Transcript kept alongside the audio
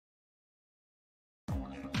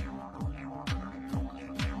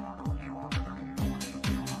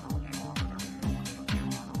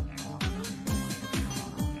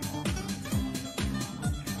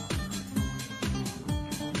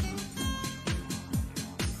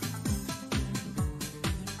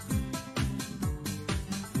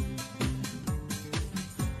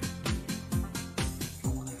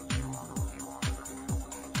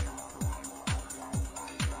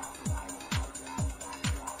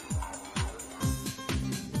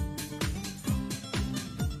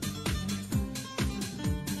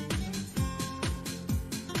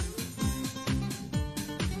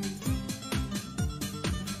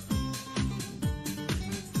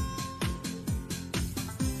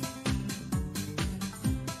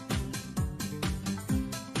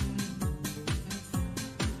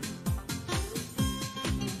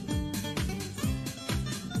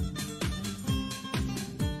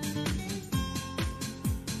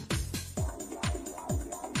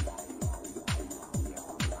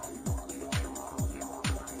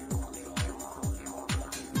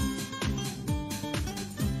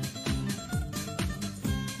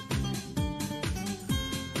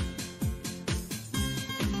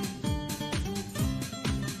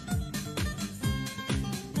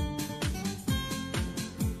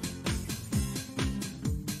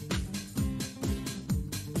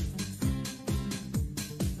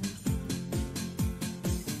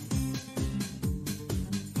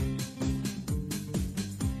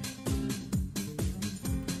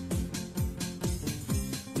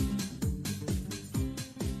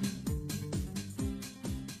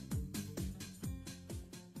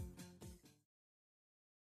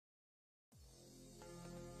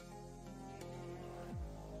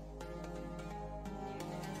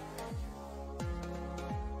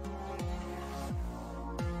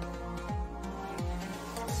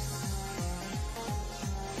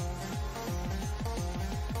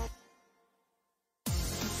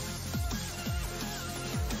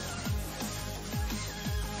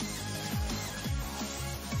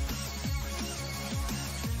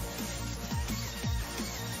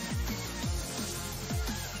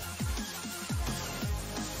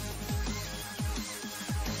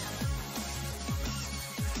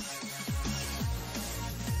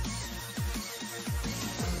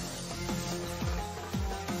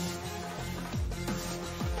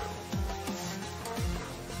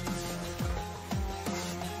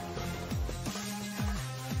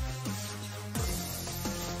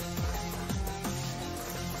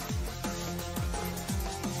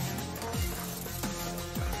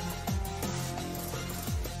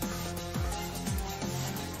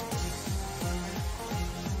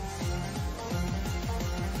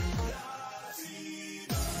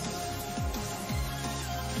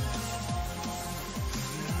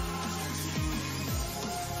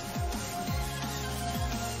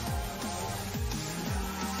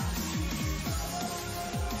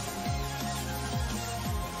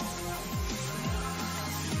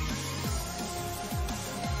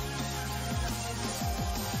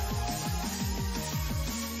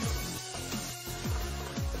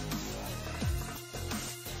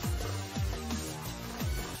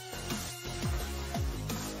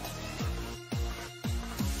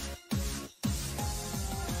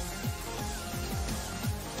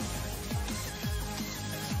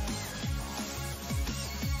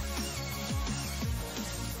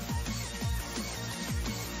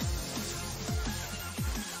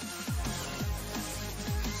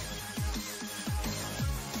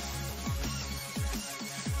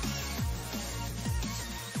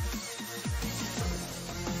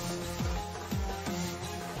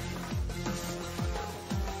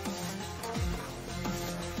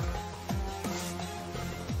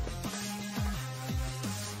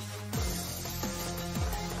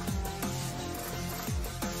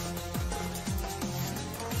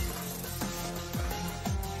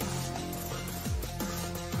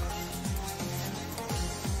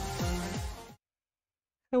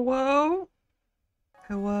Hello?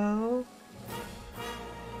 Hello?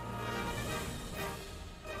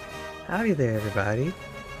 Howdy there, everybody.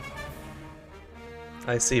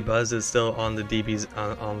 I see Buzz is still on the DB's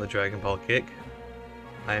on the Dragon Ball kick.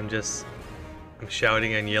 I'm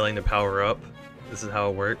shouting and yelling to power up. This is how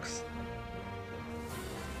it works.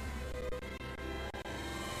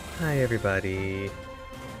 Hi, everybody.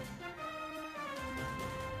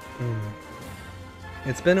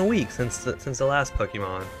 It's been a week since the last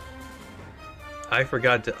Pokemon. I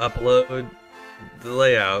forgot to upload the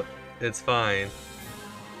layout. It's fine.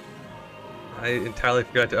 I entirely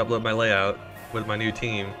forgot to upload my layout with my new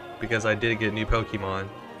team because I did get new Pokemon.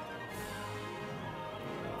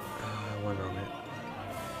 One moment.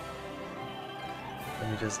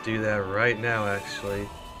 Let me just do that right now, actually.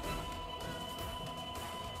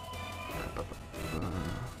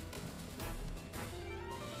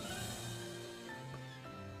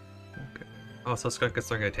 Okay. Also, Skunk is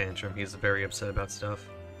throwing a tantrum. He's very upset about stuff.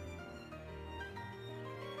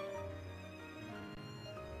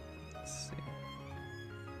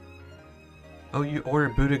 Oh, you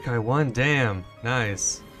ordered Budokai 1? Damn!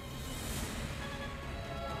 Nice.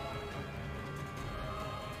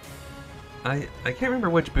 I can't remember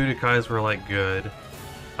which Budokais were, like, good.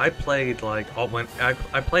 I played, like, I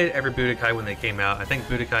played every Budokai when they came out. I think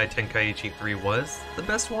Budokai Tenkaichi 3 was the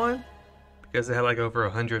best one, because it had, like, over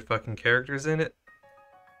 100 fucking characters in it.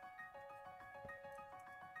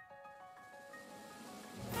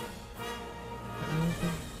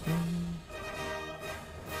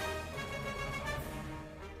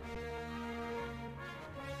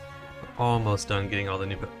 Almost done getting all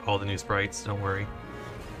the new sprites, don't worry.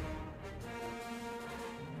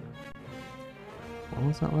 What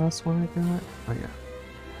was that last one I got? Oh yeah.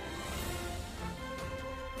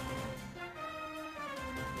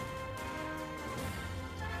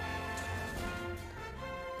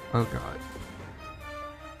 Oh god.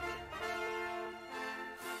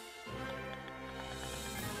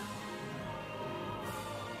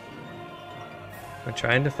 I'm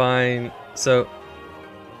trying to find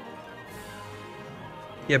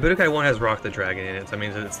yeah, Budokai 1 has Rock the Dragon in it, so that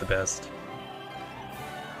means that it's the best.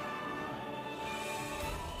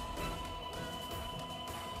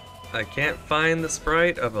 I can't find the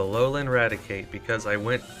sprite of Alolan Raticate because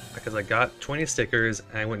I got 20 stickers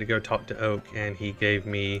and I went to go talk to Oak and he gave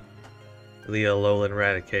me the Alolan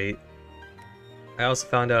Raticate. I also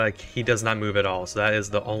found out he does not move at all, so that is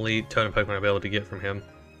the only totem Pokemon I'll be able to get from him.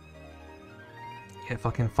 Can't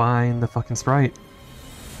fucking find the fucking sprite.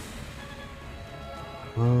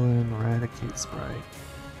 Alolan Raticate sprite.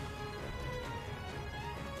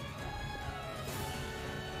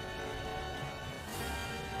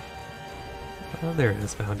 Oh, there it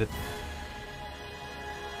is, found it.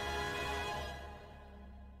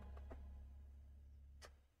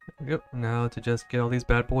 There we go. Now to just get all these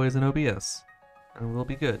bad boys in OBS, and we'll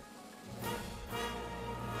be good.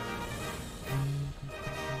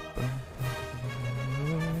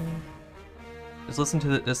 Just listen to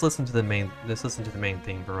the main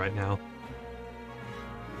theme for right now.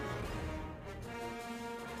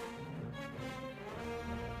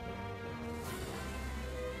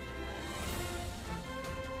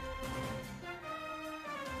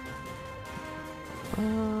 There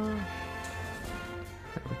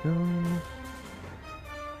we go.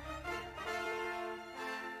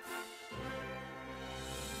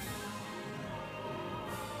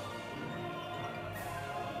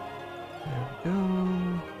 There we go.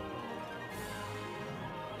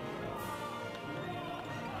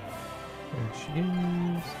 There she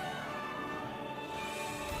is.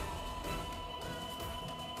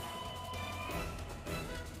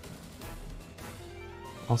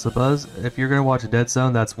 Also, Buzz, if you're gonna watch Dead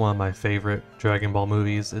Zone, that's one of my favorite Dragon Ball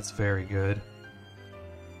movies. It's very good.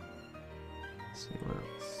 Let's see what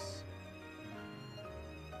else.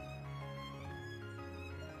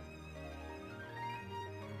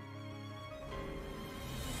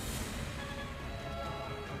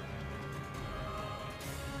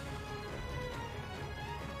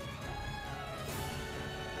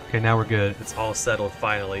 Okay, now we're good. It's all settled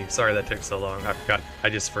finally. Sorry that took so long. I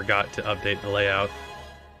just forgot to update the layout.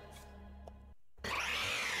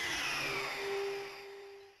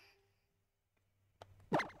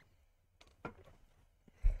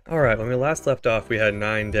 Alright, when we last left off, we had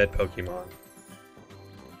 9 dead Pokemon.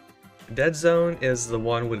 Dead Zone is the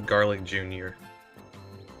one with Garlic Jr.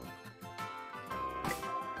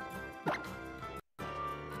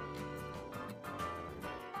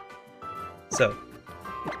 So,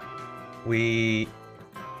 we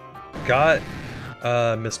got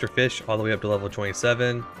Mr. Fish all the way up to level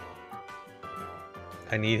 27.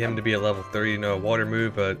 I need him to be at level 30 to know a water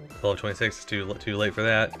move, but level 26 is too late for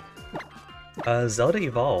that. Zelda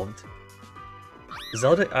evolved.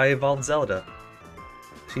 I evolved Zelda.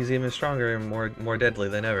 She's even stronger and more deadly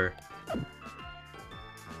than ever.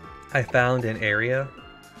 I found an area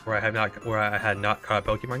where I had not caught a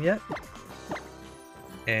Pokemon yet.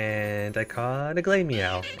 And I caught a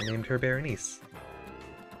Glameow and named her Berenice.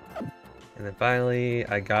 And then finally,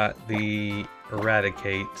 I got the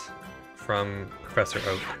Eradicate from Professor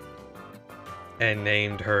Oak and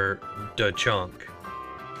named her Da-Chunk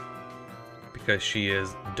because she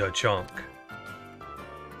is Da-Chunk.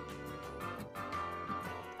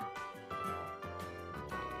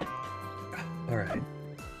 Alright.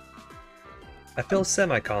 I feel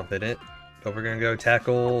semi-confident, but we're gonna go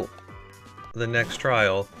tackle the next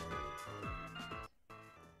trial.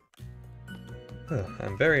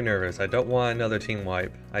 I'm very nervous. I don't want another team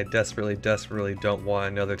wipe. I desperately don't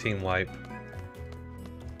want another team wipe.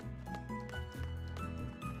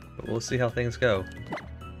 But we'll see how things go.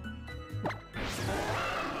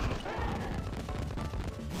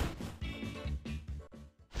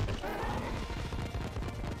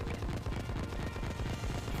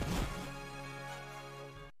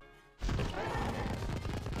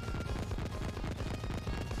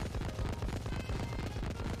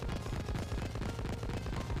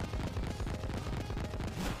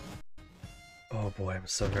 Oh boy, I'm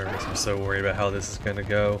so nervous. I'm so worried about how this is gonna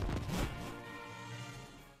go.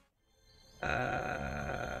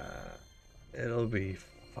 It'll be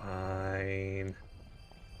fine.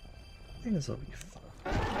 I think this'll be fine.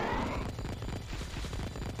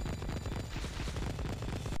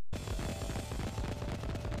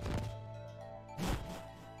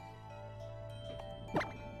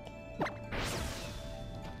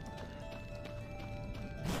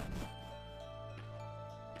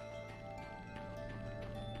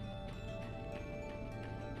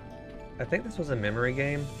 I think this was a memory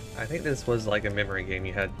game. I think this was like a memory game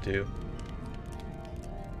you had to do.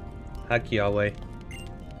 Hakiawe.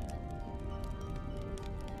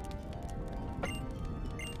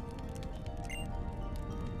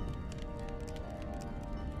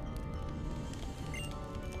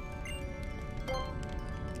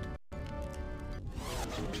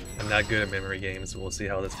 I'm not good at memory games, we'll see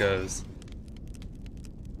how this goes.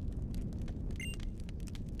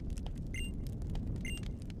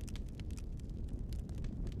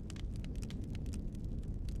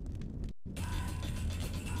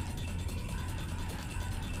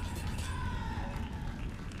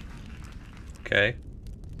 Okay.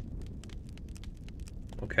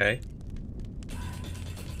 Okay.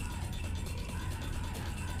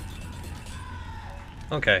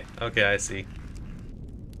 Okay, okay, I see.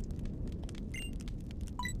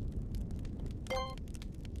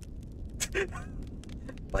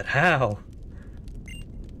 But how?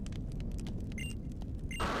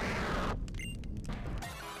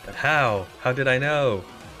 But how? How did I know?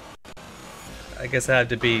 I guess I had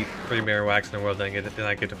to beat 3 Marowaks in the world, then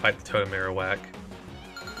I get to fight the Totem Marowak.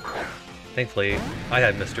 Thankfully, I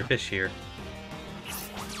had Mr. Fish here.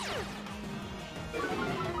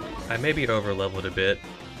 I may be over-leveled a bit.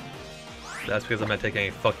 That's because I'm not taking any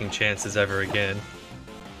fucking chances ever again.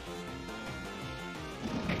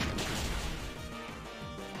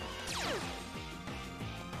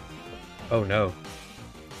 Oh no.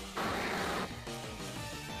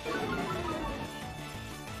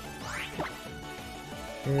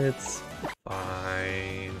 It's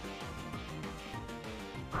fine.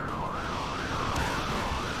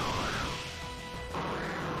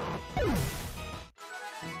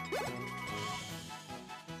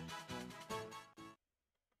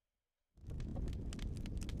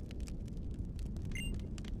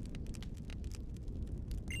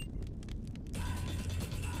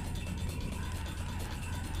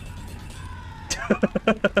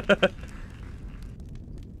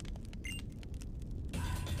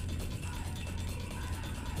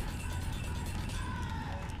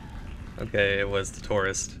 Okay, it was the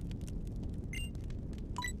tourist.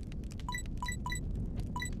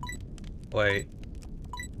 Wait.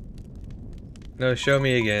 No, show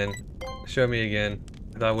me again. Show me again.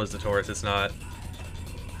 I thought it was the tourist, it's not.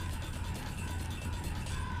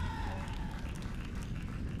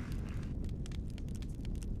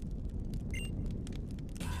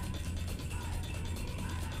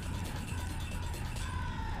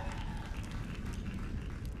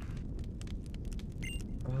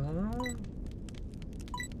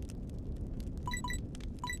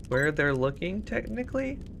 Where they're looking,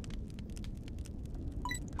 technically?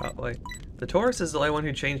 Oh, wait. The tourist is the only one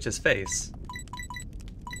who changed his face.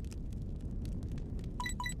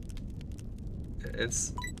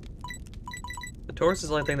 The Tourist is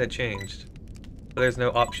the only thing that changed. But there's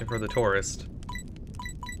no option for the tourist.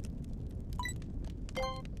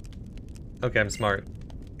 Okay, I'm smart.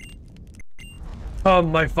 Oh,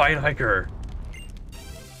 my fine hiker!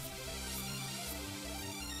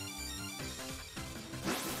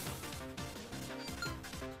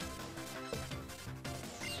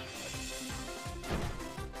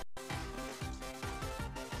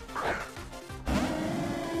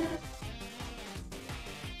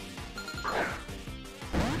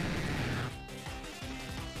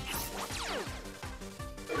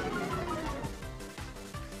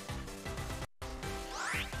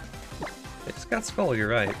 It just got Skull, you're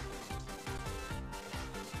right.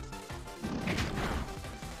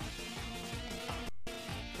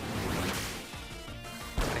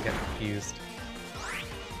 I got confused.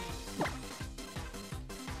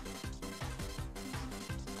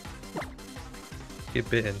 Get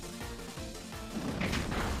bitten.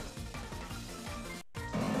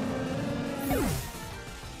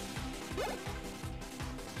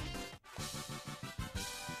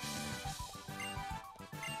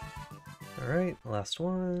 Alright, last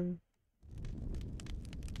one.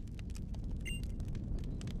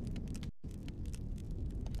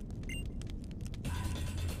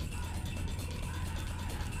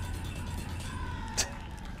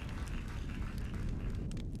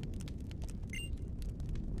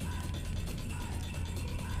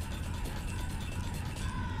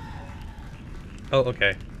 Oh,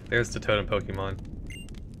 okay. There's the totem Pokemon.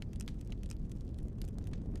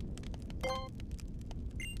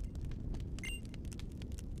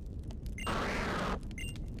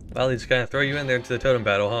 Well, he's gonna throw you in there into the totem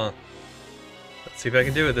battle, huh? Let's see if I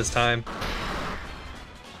can do it this time.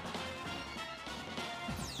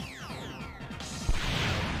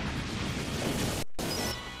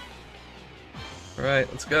 Alright,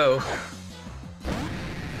 let's go.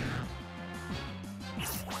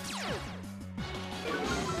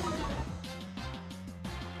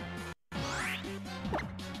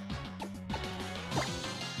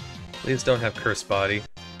 Please don't have Curse Body.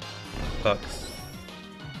 Fuck.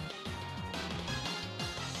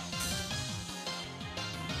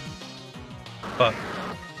 Fuck.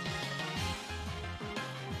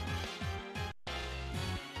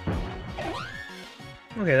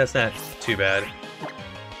 Okay, that's not too bad.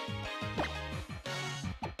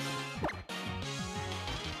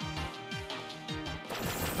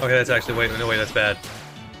 Okay, that's actually, wait, no way, that's bad.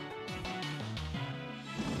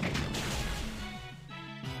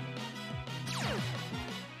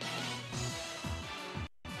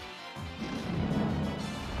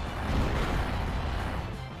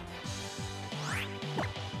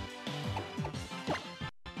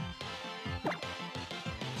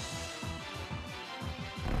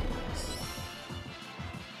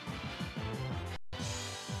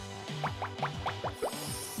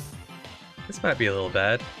 This might be a little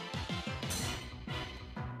bad.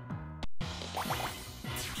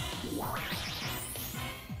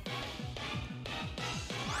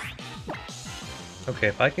 Okay,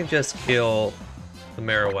 if I can just kill the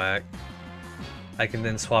Marowak, I can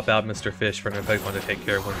then swap out Mr. Fish for an Pokemon to take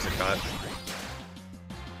care of Whimsicott.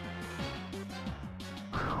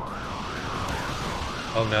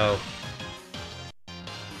 Oh no.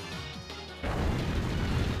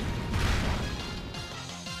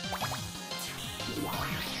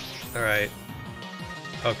 Alright.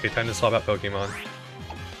 Okay, time to swap out Pokemon.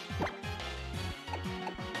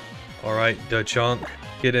 Alright, Dachunk,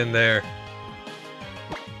 get in there.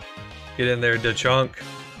 Get in there, Dachunk.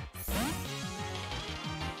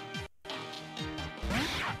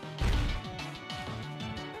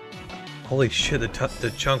 Holy shit, the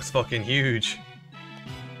chunk's fucking huge.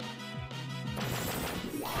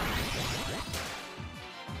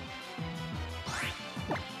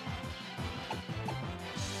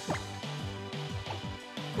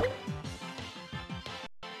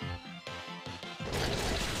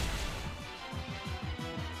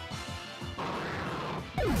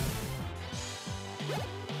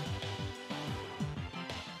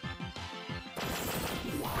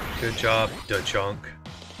 Good job, Dachunk.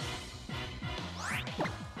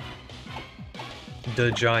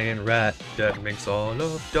 The giant rat that makes all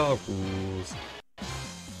of the rules.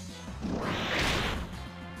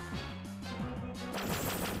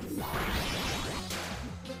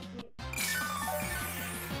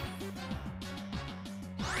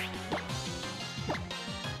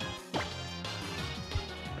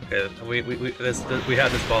 Okay, we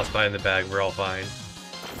have this boss fight in the bag. We're all fine.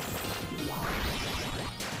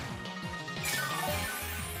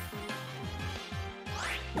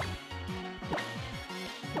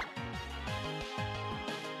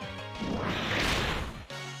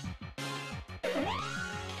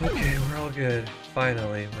 Okay, we're all good.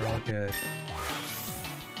 Finally, we're all good.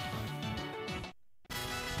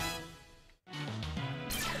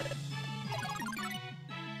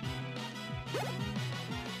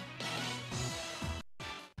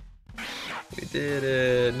 We did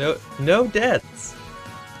it. No deaths.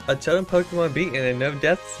 A totem Pokemon beaten and no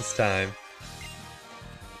deaths this time.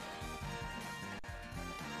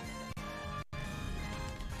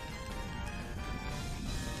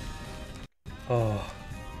 Oh.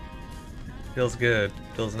 Feels good.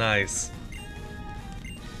 Feels nice.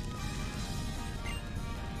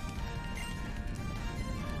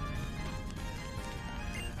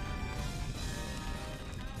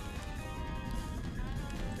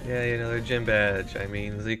 Yay, another gym badge. I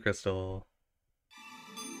mean, Z Crystal.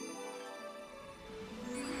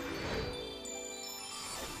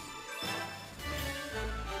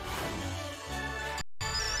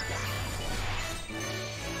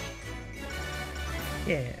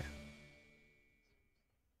 Yeah.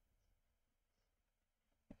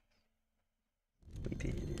 We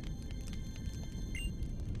did it.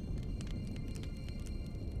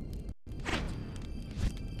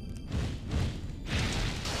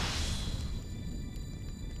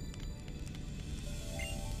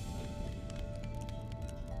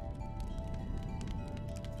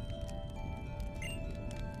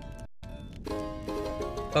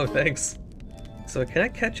 Oh, thanks. So can I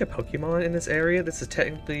catch a Pokemon in this area? This is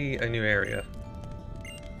technically a new area.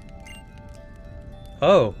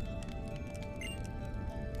 Oh.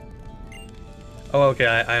 Oh, okay,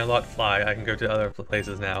 I unlocked Fly. I can go to other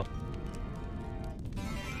places now.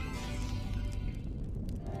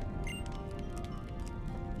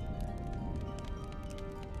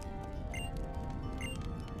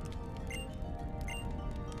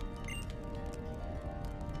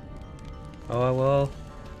 Oh, well,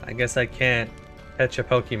 I guess I can't catch a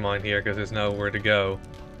Pokemon here because there's nowhere to go.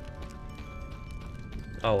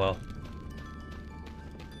 Oh, well.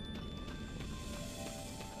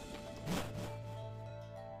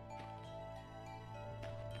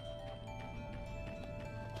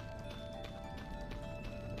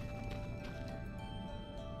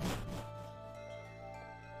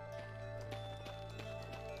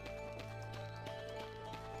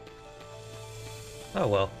 Oh,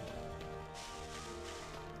 well.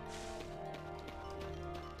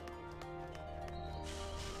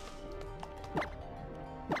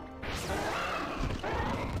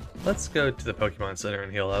 Let's go to the Pokemon Center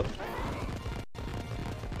and heal up.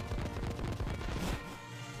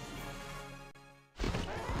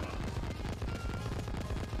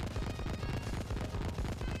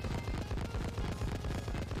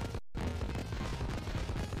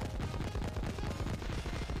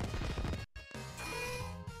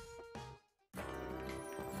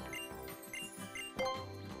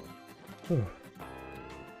 Whew.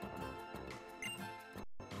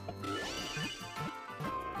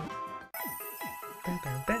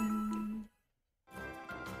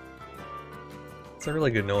 It's a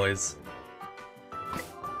really good noise.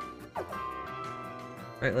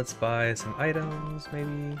 Alright, let's buy some items,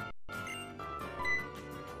 maybe.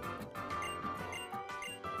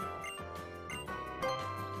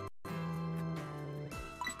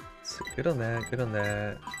 So good on that, good on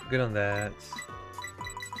that, good on that.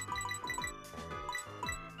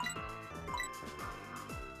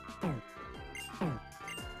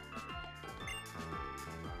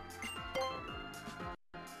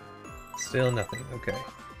 Still nothing, okay.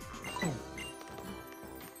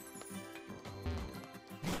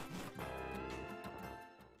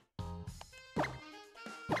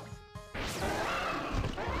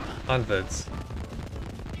 Onwards.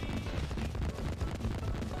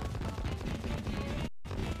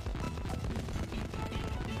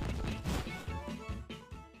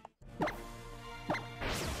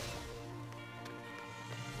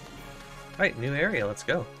 Alright, new area, let's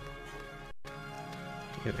go.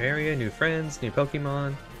 New area, new friends, new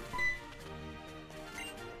Pokemon.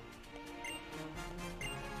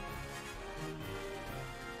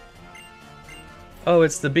 Oh,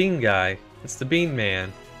 it's the bean guy. It's the bean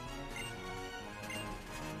man.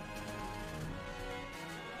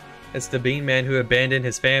 It's the bean man who abandoned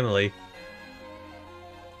his family.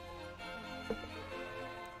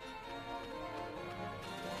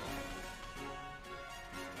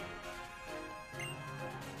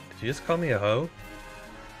 Did you just call me a hoe?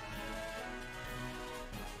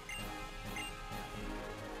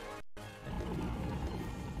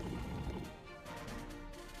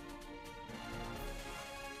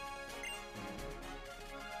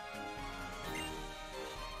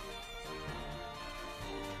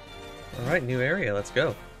 Alright, new area, let's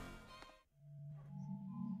go.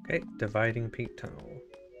 Okay, dividing peak tunnel.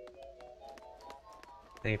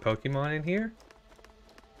 Any Pokemon in here?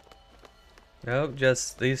 Nope,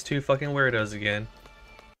 just these two fucking weirdos again.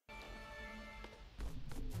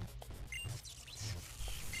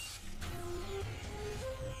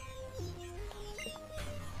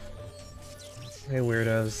 Hey,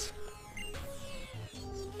 weirdos.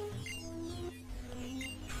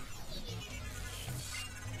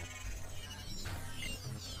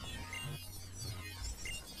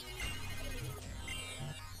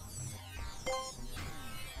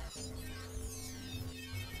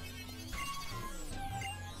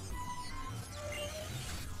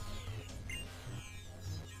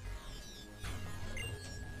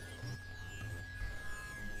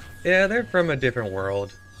 Yeah, they're from a different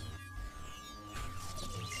world.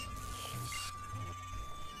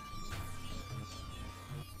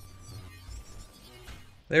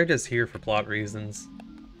 They're just here for plot reasons.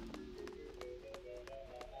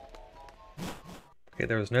 Okay,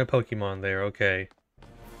 there was no Pokemon there, okay.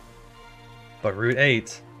 But Route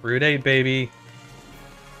 8. Route 8, baby!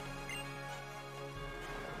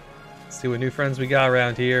 Let's see what new friends we got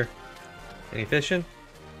around here. Any fishing?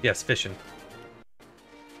 Yes, fishing.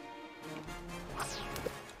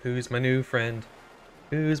 Who's my new friend?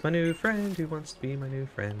 Who's my new friend? Who wants to be my new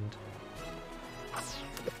friend?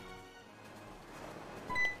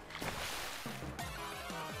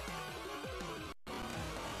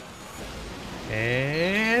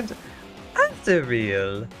 And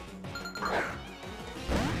Azurill.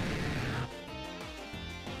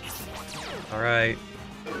 Alright.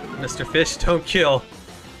 Mr. Fish, don't kill.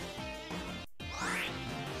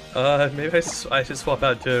 Maybe I should swap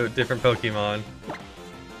out to different Pokemon.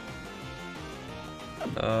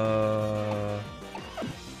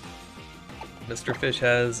 Mr. Fish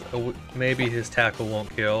has maybe his tackle won't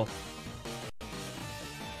kill.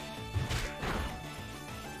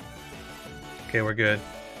 Okay, we're good.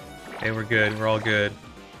 Okay, we're good. We're all good.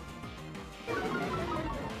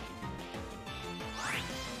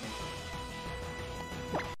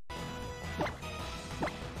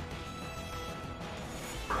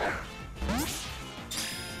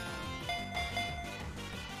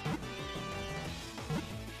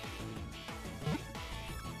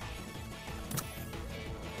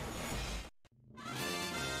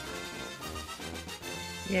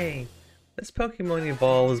 Yay. This Pokemon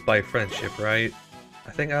evolves by friendship, right?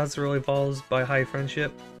 I think Azurill evolves by high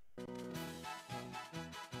friendship.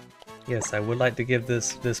 Yes, I would like to give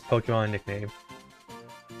this Pokemon a nickname.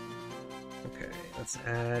 Okay, let's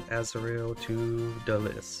add Azurill to the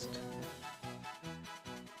list.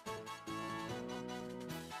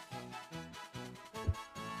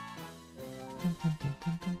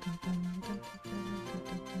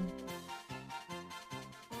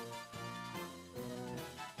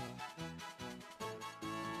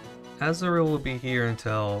 Azurill will be here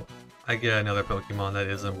until I get another Pokemon that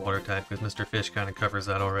isn't water type, because Mr. Fish kind of covers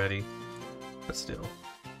that already. But still.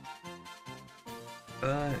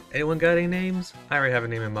 Anyone got any names? I already have a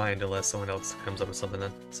name in mind unless someone else comes up with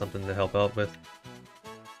something to help out with.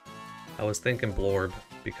 I was thinking Blorb,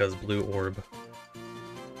 because Blue Orb.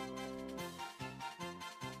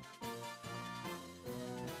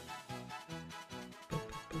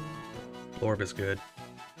 Blorb is good.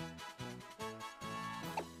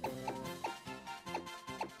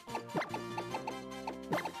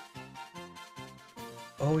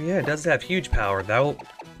 Oh yeah, it does have huge power. That will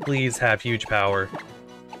please have huge power.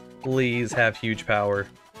 Please have huge power.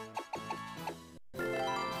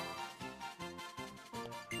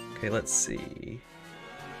 Okay, let's see.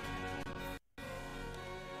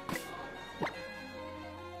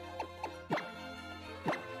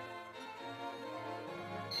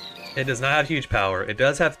 It does not have huge power. It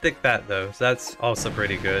does have thick fat though, so that's also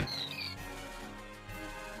pretty good.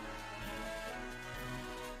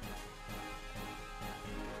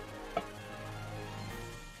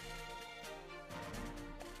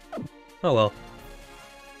 Oh well.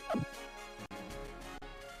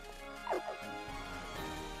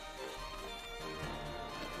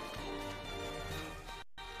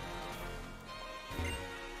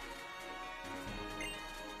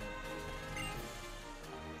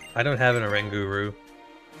 I don't have an Oranguru.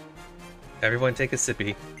 Everyone take a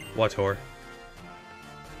sippy. Wator.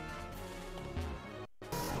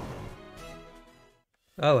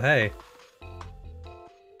 Oh, hey.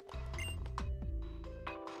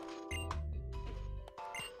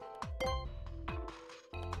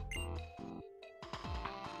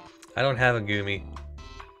 I don't have a Goomy.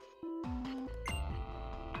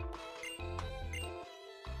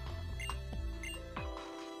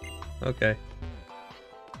 Okay.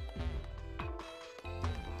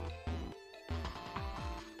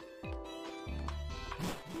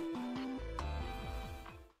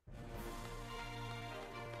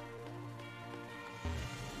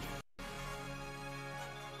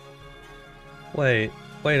 Wait.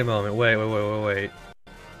 Wait a moment. Wait.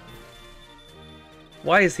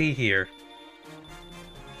 Why is he here?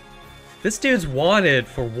 This dude's wanted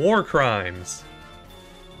for war crimes.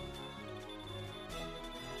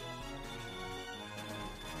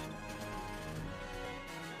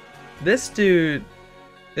 This dude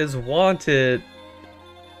is wanted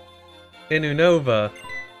in Unova.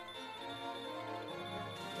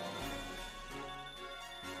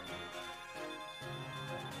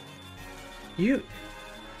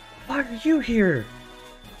 Why are you here?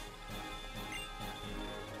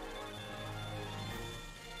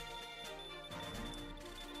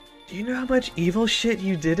 Do you know how much evil shit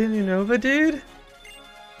you did in Unova, dude?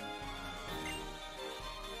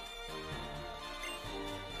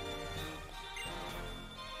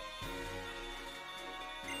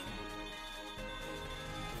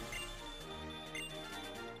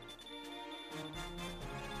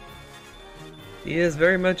 He is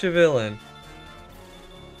very much a villain.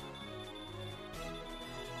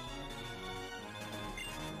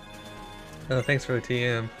 Oh, thanks for the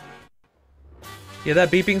TM. Yeah,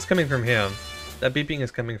 that beeping's coming from him. That beeping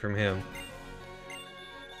is coming from him.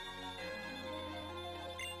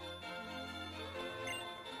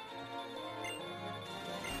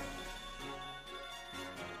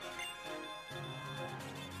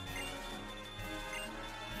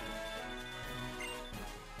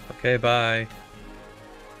 Okay, bye.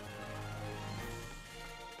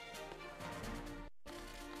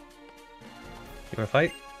 You wanna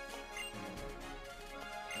fight?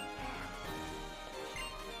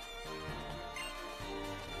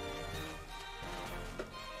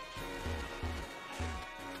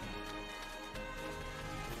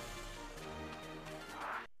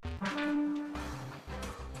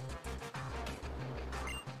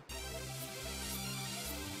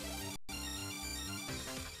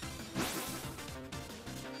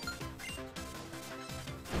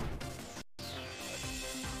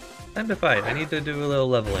 Time to fight. I need to do a little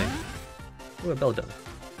leveling. Ooh, a bell done.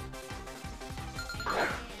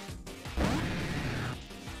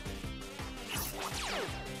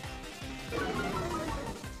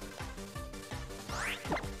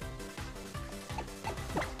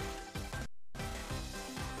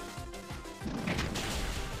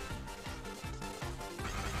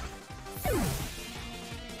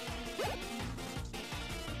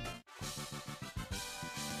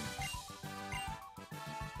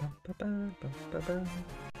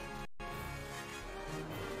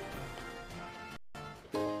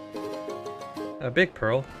 A big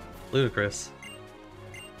pearl. Ludicrous.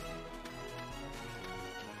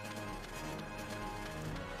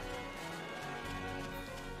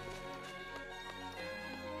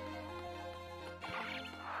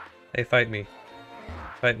 Hey, fight me.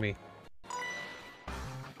 Fight me.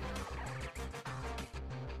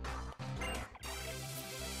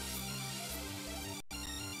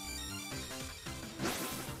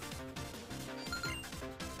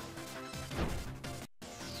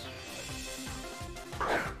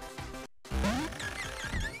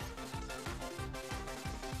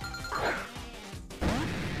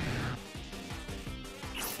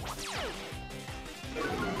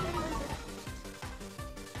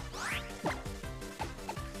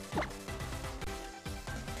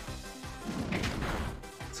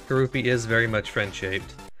 Garupi is very much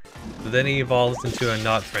friend-shaped, but then he evolves into a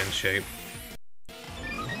not friend-shape,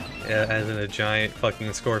 as in a giant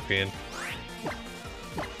fucking scorpion.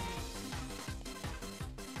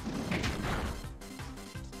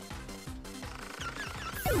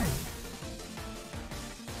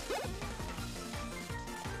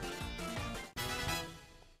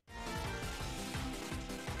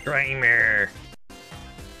 Grimer!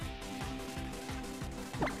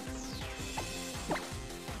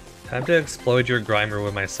 Time to explode your Grimer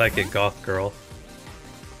with my psychic goth girl.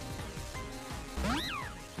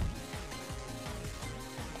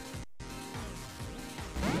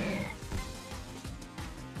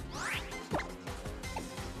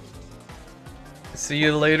 See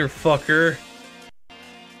you later, fucker.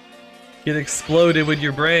 Get exploded with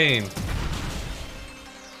your brain.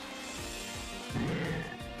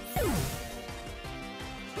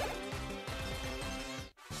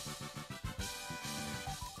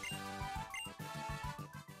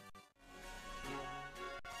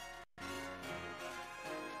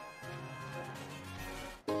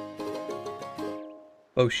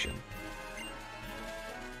 Ocean.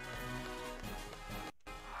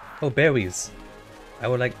 Oh, berries. I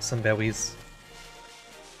would like some berries.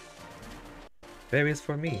 Berries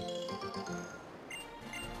for me.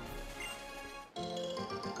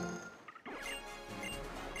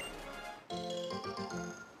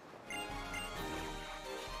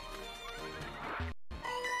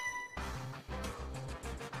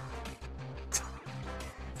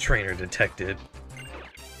 Trainer detected.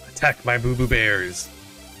 Attack my boo boo bears.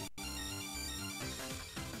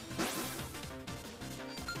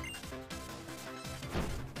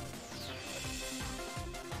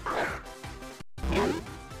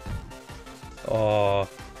 Oh.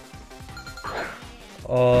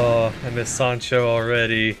 Oh, I miss Sancho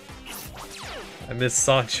already. I miss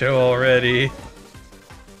Sancho already.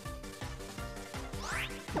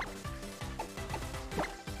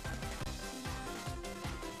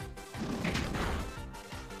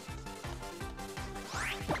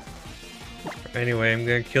 Anyway, I'm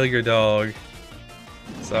gonna kill your dog.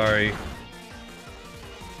 Sorry.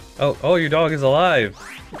 Oh, your dog is alive!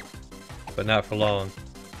 But not for long.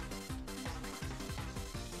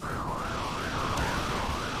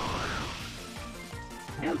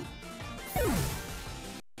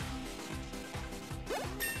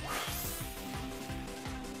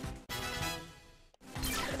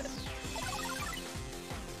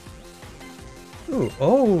 Ooh,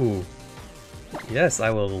 oh! Yes, I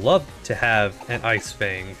would love to have an Ice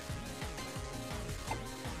Fang.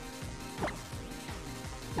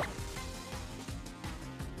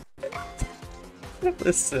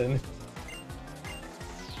 Listen.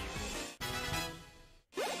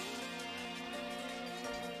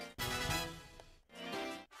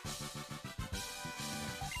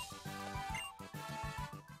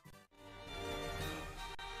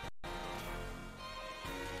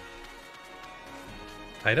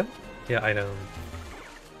 Item? Yeah, item.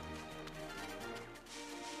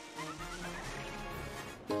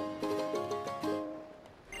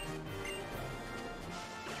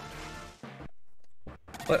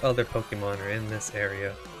 What other Pokemon are in this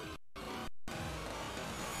area?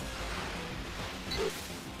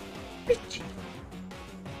 Bitchy!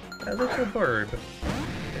 A little burb.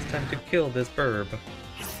 It's time to kill this burb.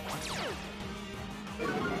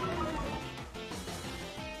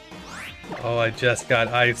 Oh, I just got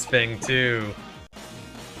Ice Fang too.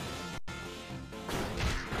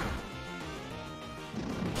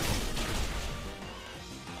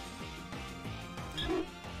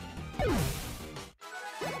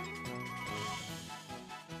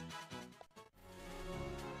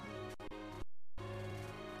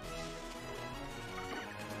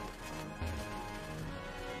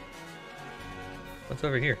 What's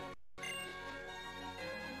over here?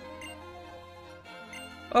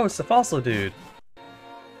 Oh, it's the fossil dude.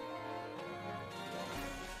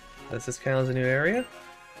 Does this count as a new area?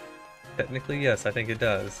 Technically, yes, I think it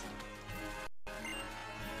does.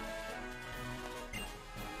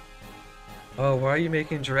 Oh, why are you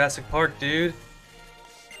making Jurassic Park, dude?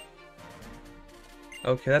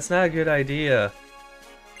 Okay, that's not a good idea.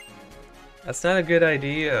 That's not a good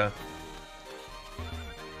idea.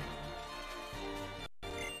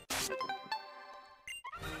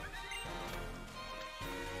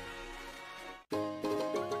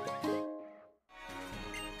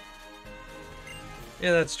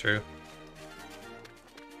 Yeah, that's true.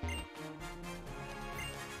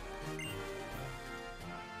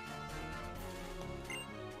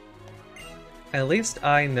 At least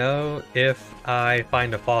I know if I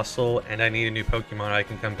find a fossil and I need a new Pokemon, I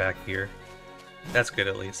can come back here. That's good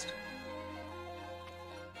at least.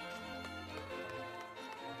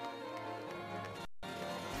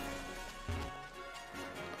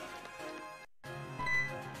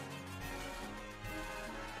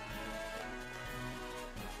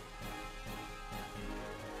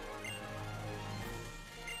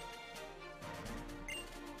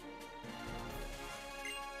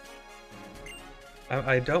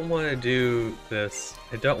 I don't want to do this.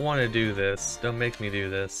 I don't want to do this. Don't make me do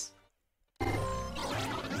this.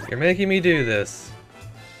 You're making me do this.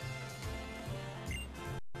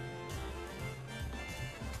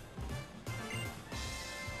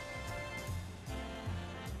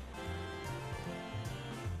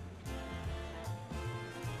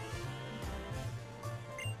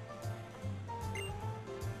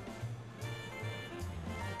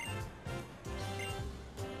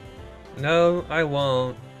 No, I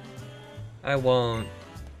won't. I won't.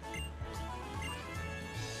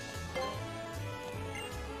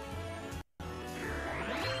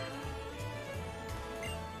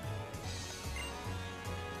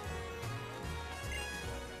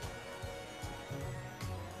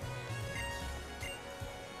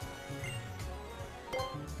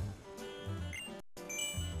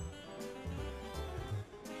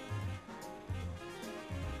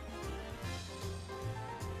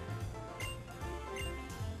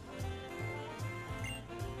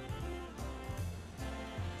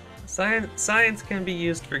 Science can be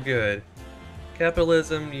used for good.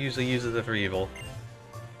 Capitalism usually uses it for evil.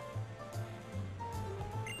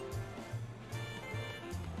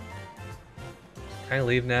 Can I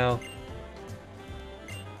leave now?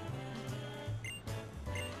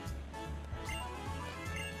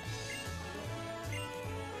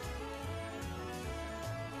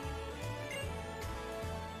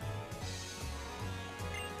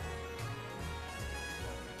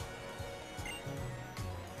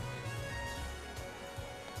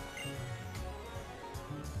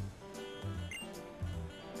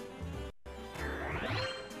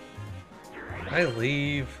 I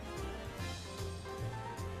leave.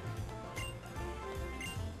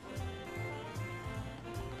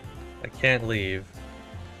 I can't leave.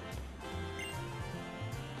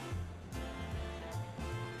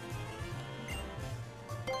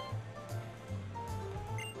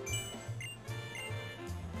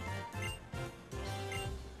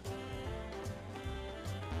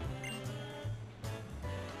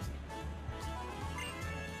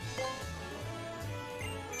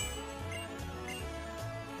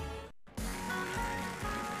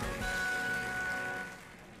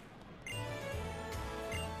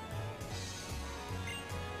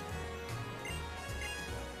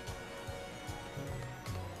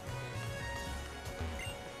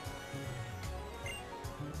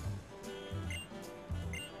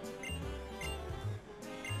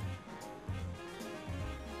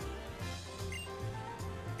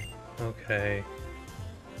 Okay.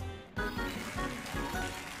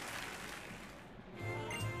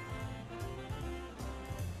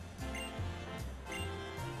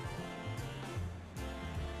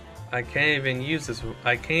 I can't even use this.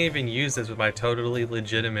 I can't even use this with my totally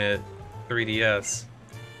legitimate 3DS.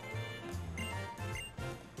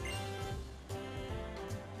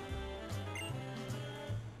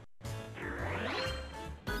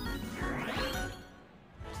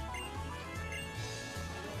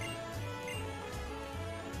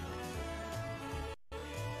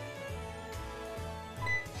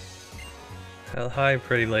 Hell, hi,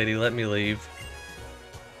 pretty lady. Let me leave.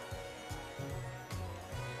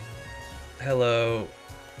 Hello.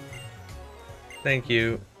 Thank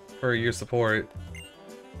you for your support.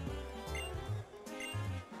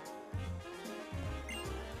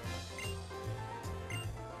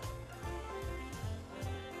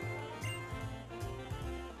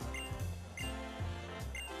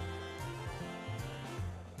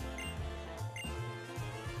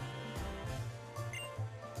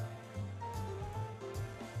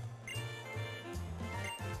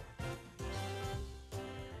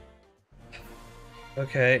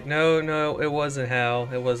 Okay, no, it wasn't Hal.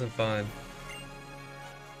 It wasn't fun.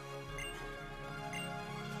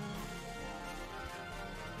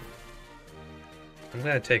 I'm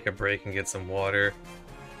gonna take a break and get some water.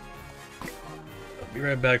 I'll be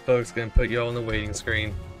right back, folks. Gonna put you all on the waiting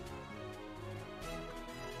screen.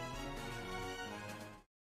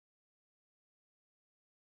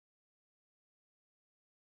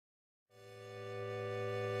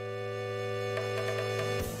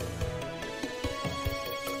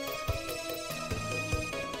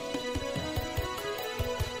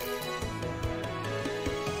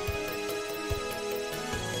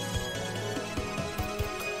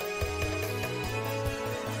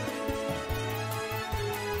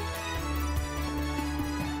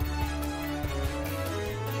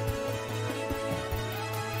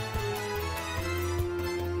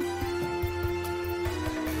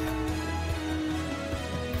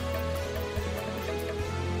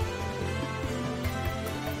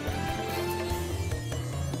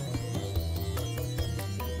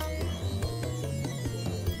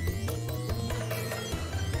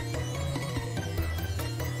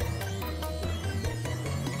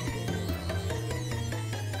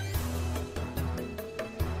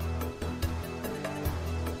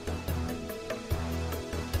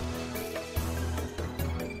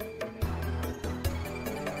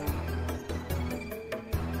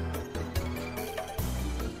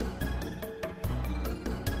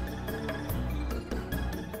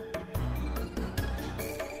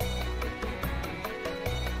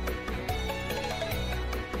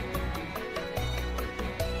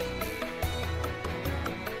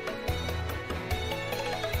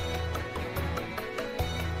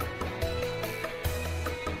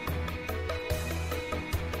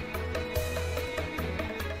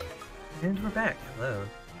 And we're back. Hello.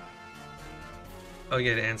 Oh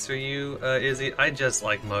yeah, to answer you, Izzy, I just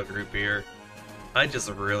like mug root beer. I just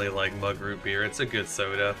really like mug root beer. It's a good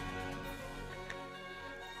soda.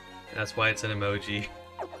 That's why it's an emoji.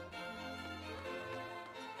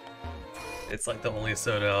 It's like the only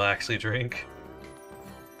soda I'll actually drink.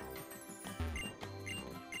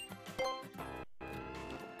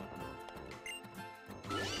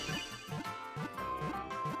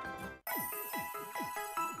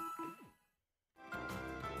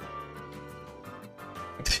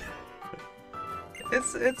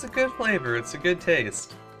 It's a good flavor. It's a good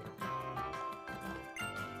taste.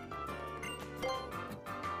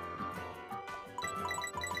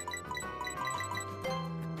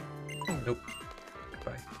 Nope.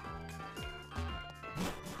 Bye.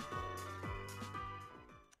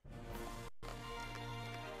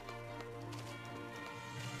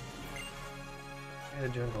 Yeah, the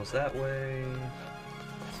jungle's that way.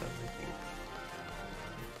 Something here.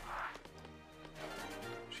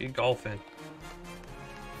 She golfing.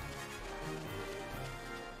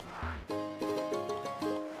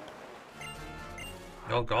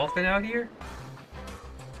 Y'all golfing out here?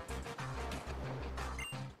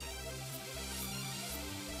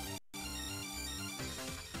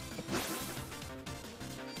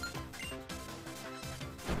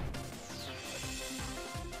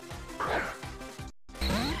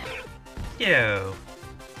 Yo.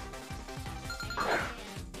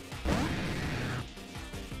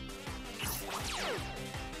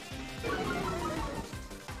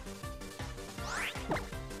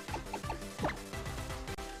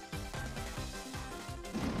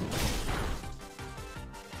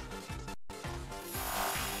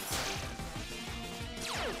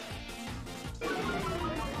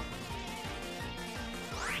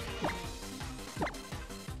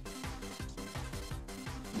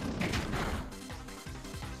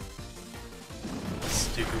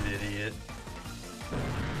 Stupid idiot.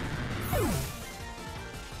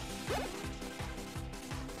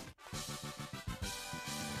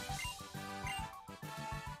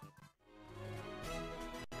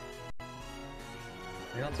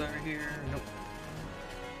 Anything else over here? Nope.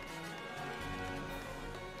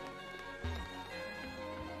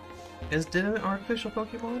 Is Ditto an artificial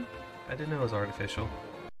Pokemon? I didn't know it was artificial.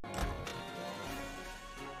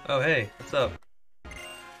 Oh hey, what's up?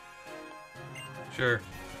 Sure.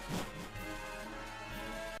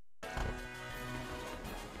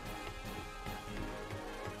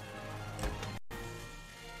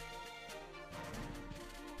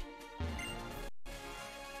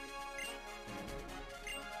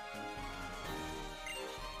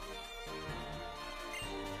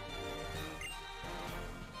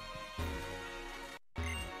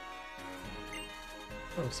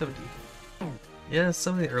 Oh, so deep. Yeah,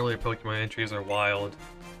 some of the earlier Pokemon entries are wild.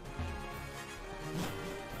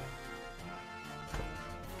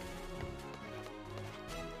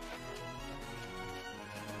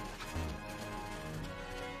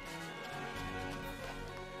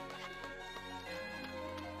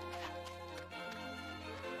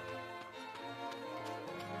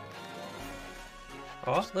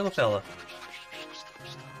 Oh, little fella.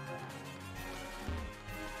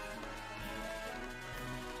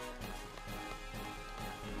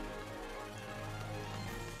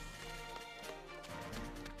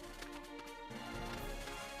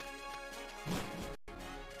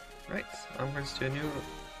 Right, onwards to a new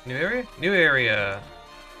area? New area!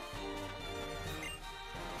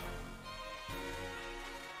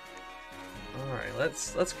 Alright,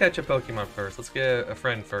 let's catch a Pokemon first. Let's get a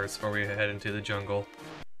friend first before we head into the jungle.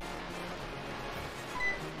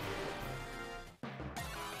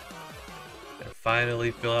 And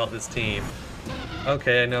finally fill out this team.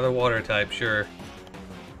 Okay, another water type, sure.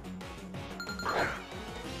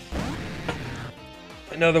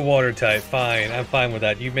 Another water type, fine. I'm fine with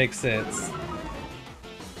that. You make sense.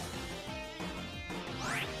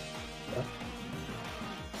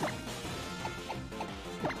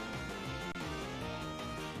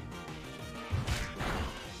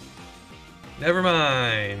 Never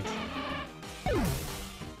mind.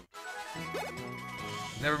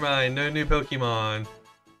 Never mind, no new Pokemon.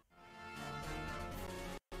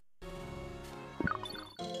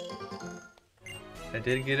 I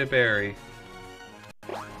did get a berry.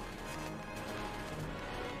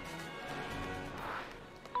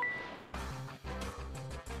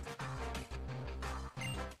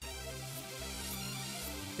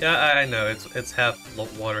 Yeah, I know, it's half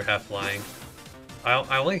water, half flying.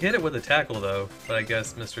 I only hit it with a tackle though, but I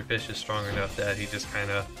guess Mr. Fish is strong enough that he just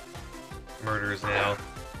kinda murders now.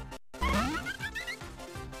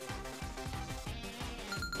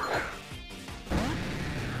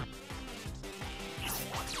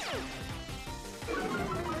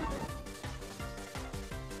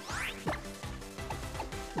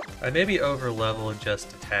 I maybe over leveled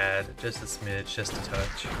just a tad, just a smidge, just a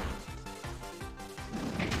touch.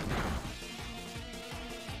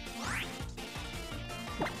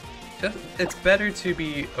 It's better to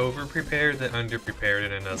be over-prepared than under-prepared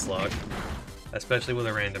in a Nuzlocke, especially with a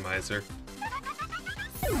randomizer.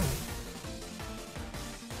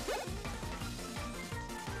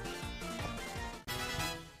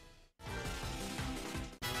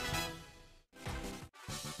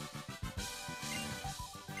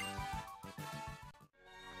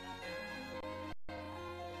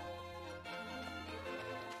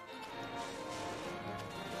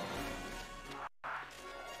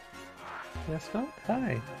 Yes, Skunk?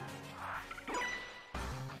 Hi.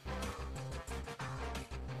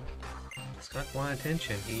 Skunk want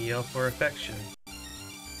attention. He yelled for affection.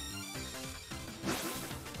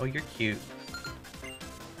 Oh, you're cute.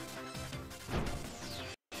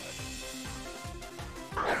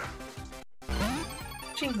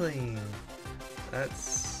 Jingling!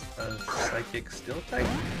 That's a psychic steel type,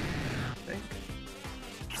 I think.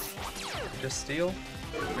 Just steel?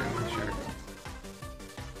 I'm not sure.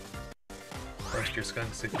 Roast your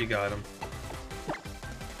skunks if you got them.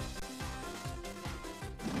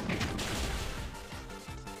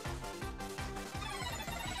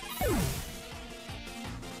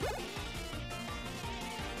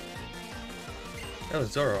 Oh,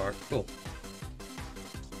 Zoroark, cool.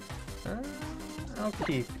 I'll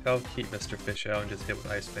keep Mr. Fish out and just hit with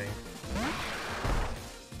Ice Fang.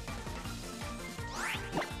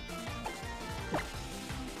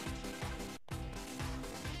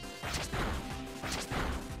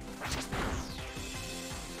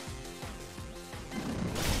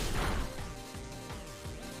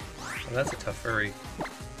 Oh, that's a tough furry.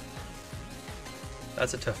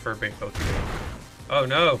 That's a tough fur-bait Pokemon. Oh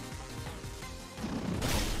no!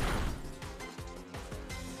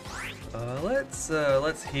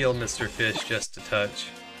 Let's heal Mr. Fish just a touch.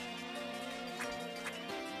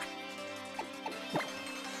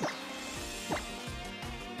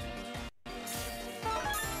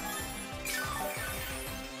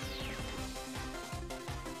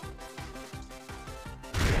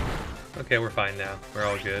 Okay, we're fine now. We're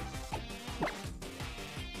all good.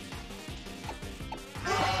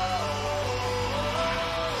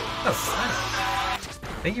 Oh, hi.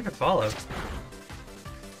 Thank you for follow.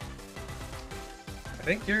 I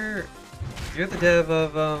think you're the dev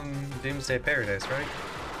of Doomsday Paradise, right?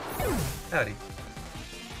 Howdy.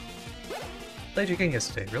 Played your game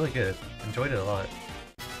yesterday, really good. Enjoyed it a lot.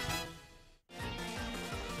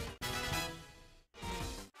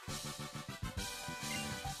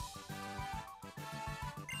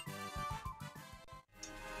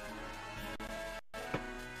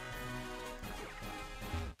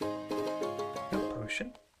 No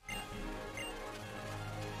potion.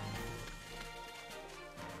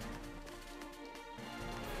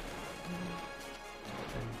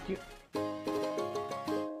 Thank you.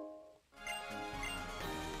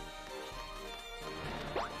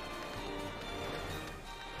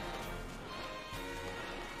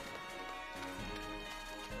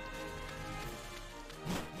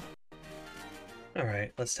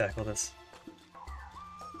 Alright, let's tackle this.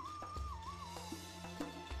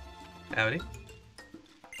 Howdy.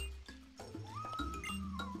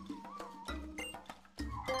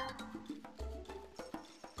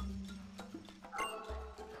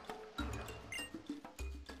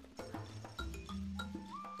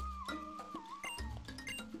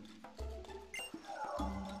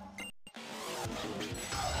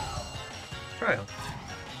 Trial.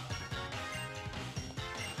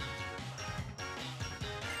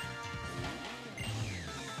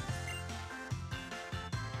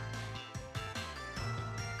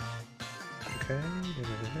 Okay,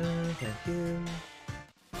 thank you.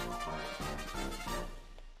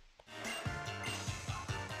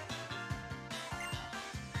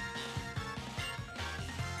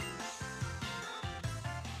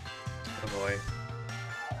 Oh boy.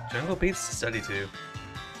 Jungle Beats to study to.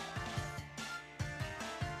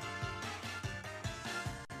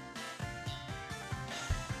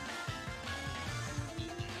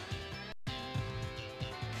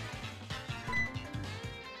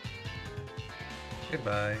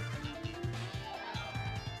 Goodbye.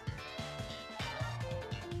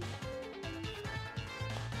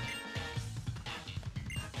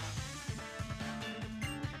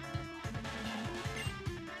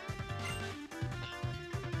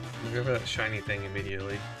 We'll go for that shiny thing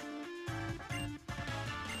immediately.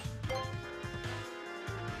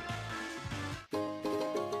 Alright,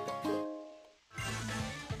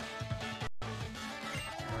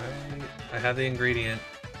 I have the ingredient.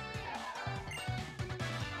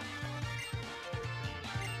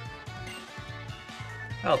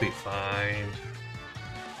 I'll be fine.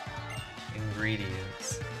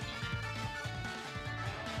 Ingredients.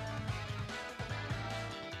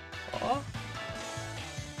 Aw.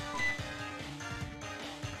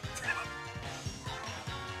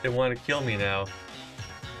 They want to kill me now.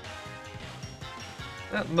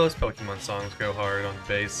 Most Pokemon songs go hard on the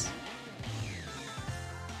bass.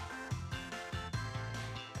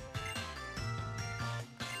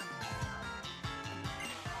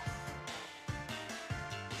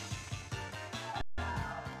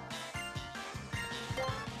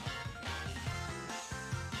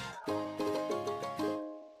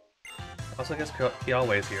 Also, I guess he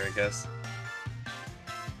always here, I guess.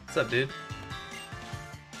 What's up, dude?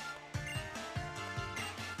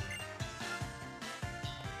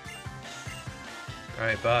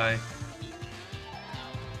 Alright, bye.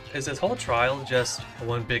 Is this whole trial just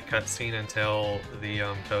one big cutscene until the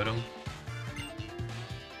totem?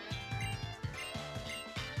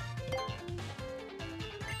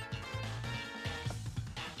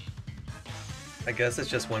 I guess it's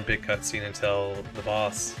just one big cutscene until the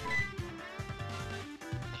boss.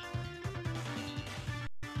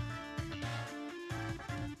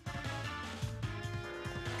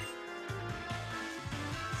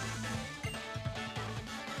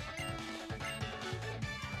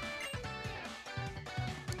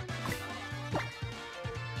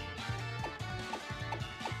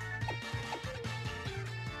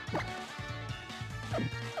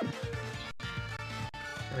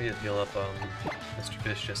 Let me just heal up Mr.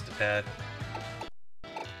 Fish just a tad.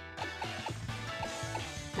 There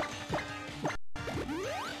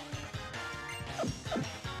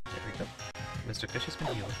we go. Mr. Fish has been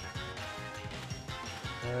healed.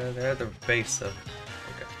 They're at the base of...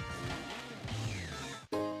 okay.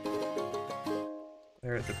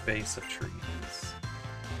 They're at the base of trees.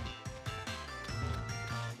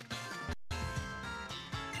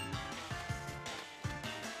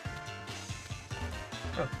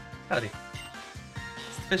 Oh, howdy.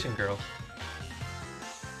 It's the fishing girl.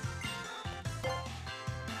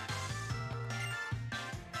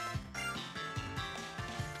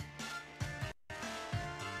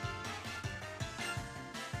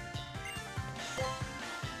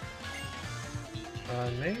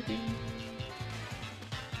 Maybe...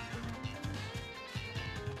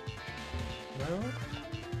 no?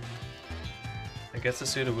 I guess the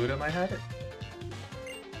Sudowoodo might have it?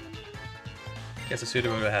 Guess the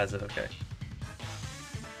Sudowoodo has it, okay.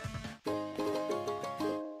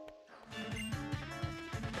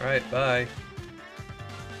 Alright, bye.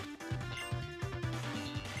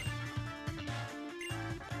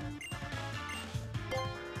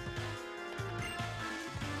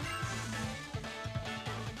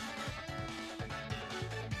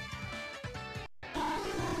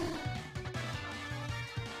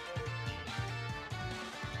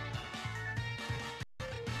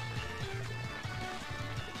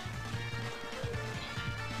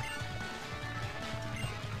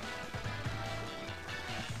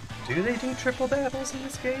 Do they do triple battles in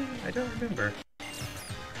this game? I don't remember.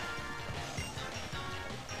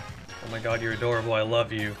 Oh my god, you're adorable, I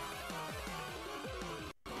love you.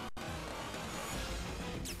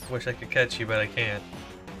 Wish I could catch you, but I can't.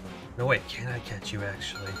 No wait, can I catch you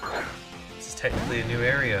actually? This is technically a new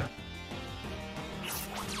area.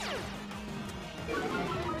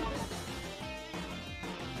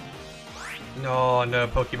 No, no,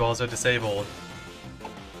 Pokeballs are disabled.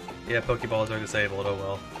 Yeah, Pokeballs are disabled, oh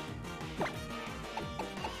well.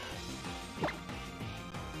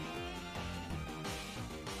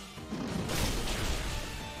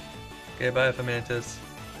 Okay, bye, Fomantis.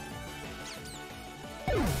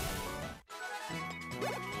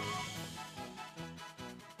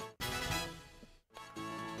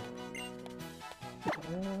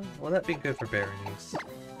 Will that be good for Berenice?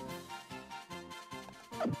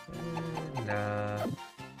 Nah.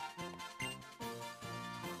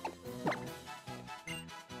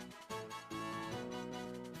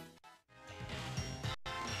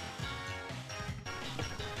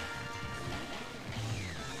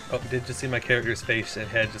 Oh, did you see my character's face and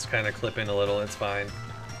head just kind of clip in a little? It's fine.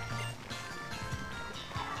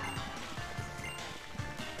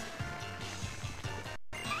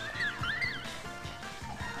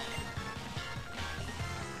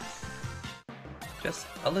 Just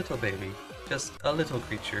a little baby. Just a little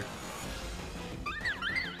creature.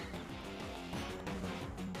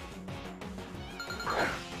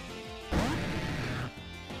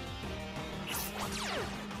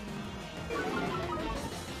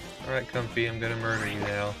 Alright, Comfy, I'm gonna murder you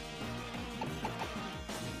now.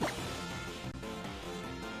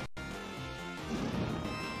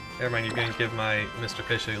 Never mind, you're gonna give my Mr.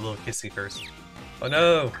 Fish a little kissy first. Oh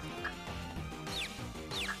no!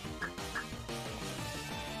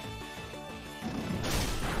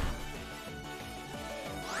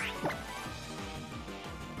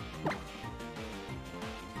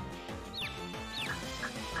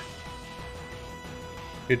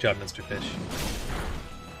 Good job, Mr. Fish.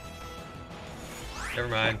 Never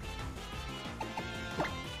mind.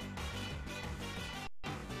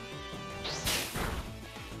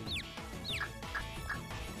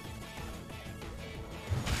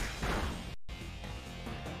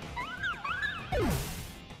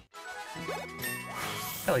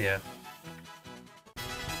 Hell yeah.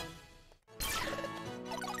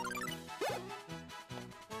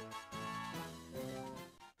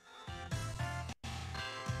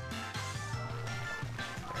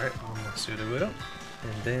 Alright, one more Sudowoodo,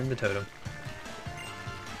 and then the totem.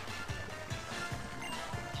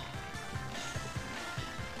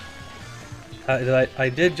 I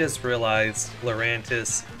did just realize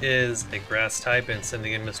Lurantis is a grass type, and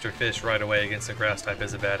sending in Mr. Fish right away against a grass type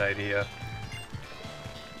is a bad idea.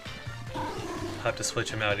 I'll have to switch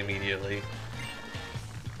him out immediately.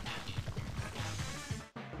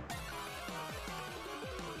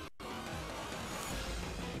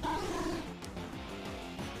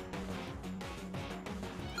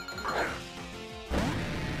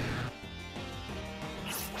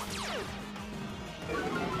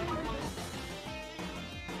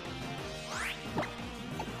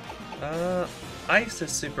 Ice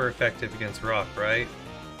is super effective against rock, right?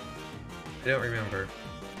 I don't remember.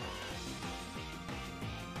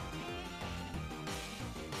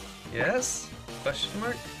 Yes? Question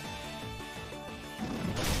mark?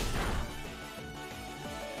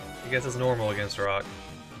 I guess it's normal against rock.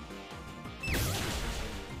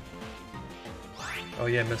 Oh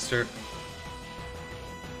yeah, Mr.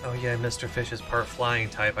 Oh yeah, Mr. Fish is part flying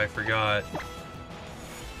type, I forgot.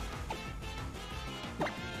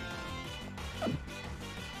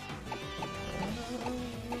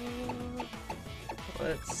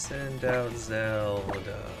 Let's send out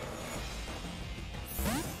Zelda.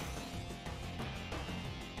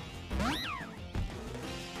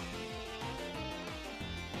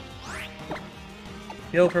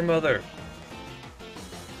 Heal for Mother.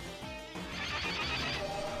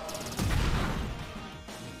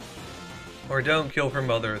 Or don't kill for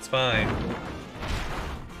Mother, it's fine.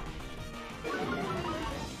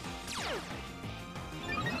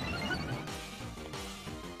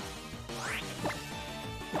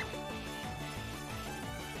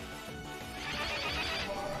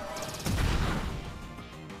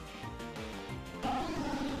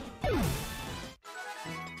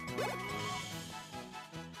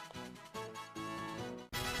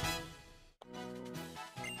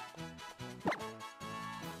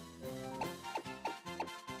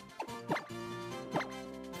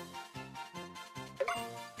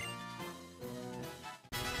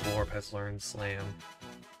 Warp has learned Slam.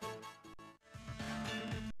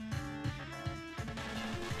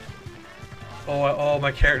 Oh,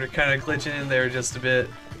 my character kind of glitching in there just a bit.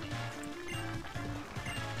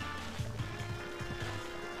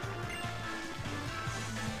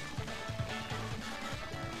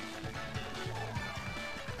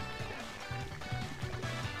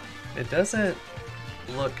 It doesn't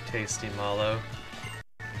look tasty, Malo.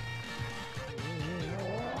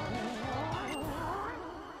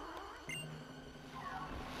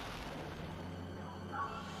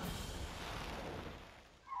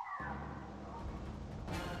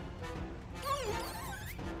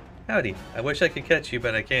 Howdy. I wish I could catch you,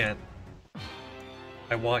 but I can't.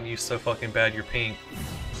 I want you so fucking bad you're pink.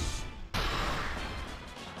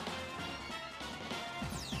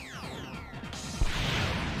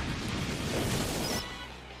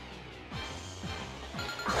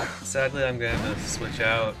 Sadly, I'm gonna have to switch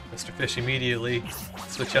out Mr. Fish immediately.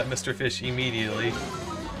 Switch out Mr. Fish immediately.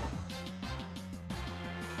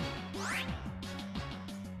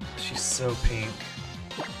 She's so pink.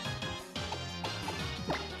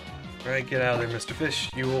 Alright, get out of there, Mr. Fish.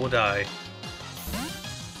 You will die.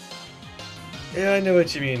 Yeah, I know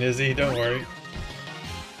what you mean, Izzy. Don't worry.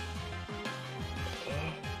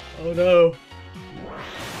 Oh no.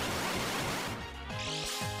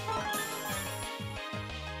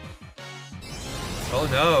 Oh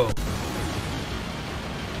no.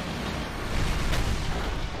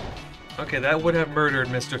 Okay, that would have murdered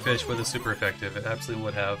Mr. Fish with a super effective. It absolutely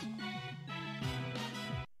would have.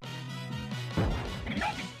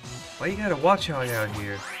 Why you gotta watch out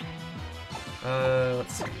here?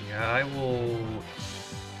 Let's see. I will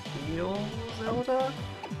heal Zelda?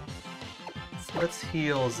 Let's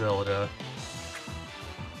heal Zelda.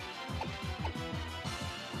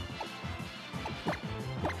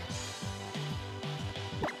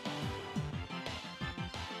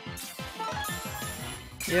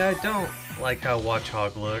 Yeah, I don't like how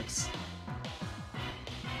Watchog looks.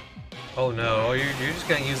 Oh no, oh, you're just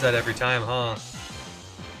gonna use that every time, huh?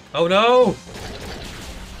 Oh no!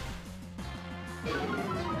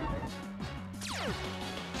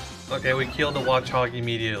 Okay, we killed the Watchog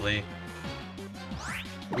immediately.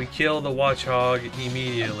 We killed the Watchog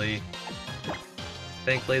immediately.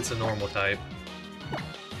 Thankfully it's a normal type.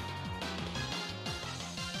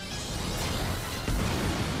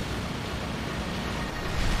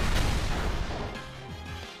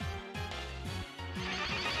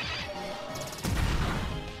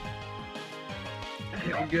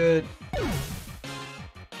 We're good.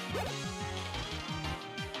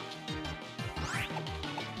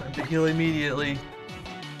 have to heal immediately.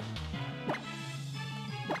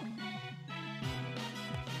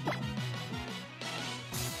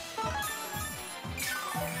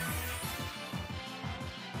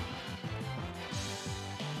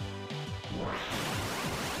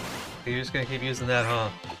 You're just gonna keep using that, huh?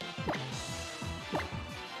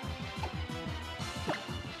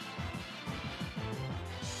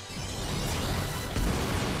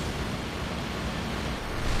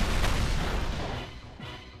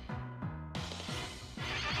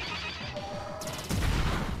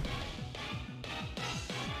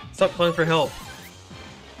 Stop calling for help.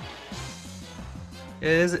 It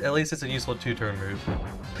is, at least it's a useful 2-turn move.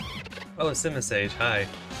 Oh, Simisage, hi.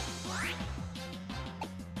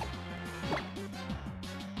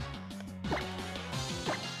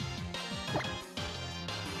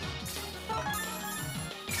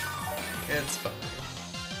 It's fine.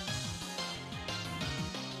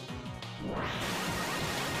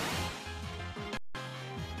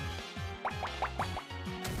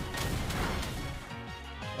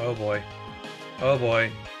 Oh boy. Oh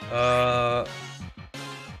boy.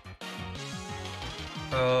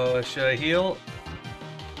 Oh, should I heal?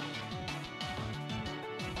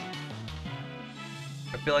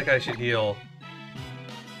 I feel like I should heal.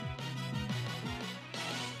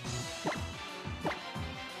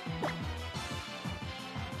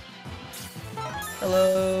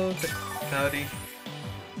 Hello, howdy.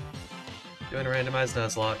 Doing a randomized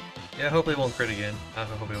Nuzlocke. Yeah, hopefully it won't crit again.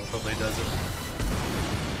 Hopefully it doesn't.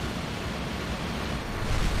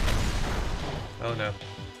 Oh no.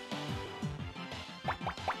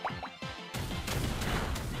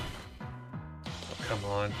 Oh, come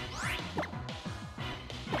on.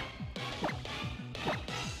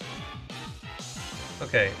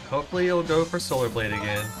 Okay, hopefully it'll go for Solar Blade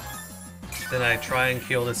again. Then I try and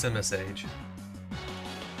kill the Simisage.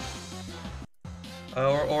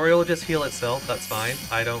 Or it'll just heal itself, that's fine.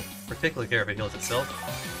 I don't particularly care if it heals itself.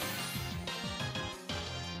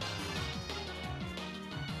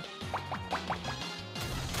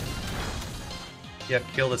 Yep,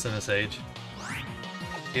 kill the Simisage.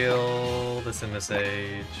 Kill the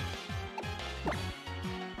Simisage.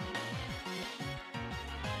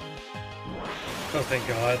 Oh, thank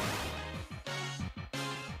God.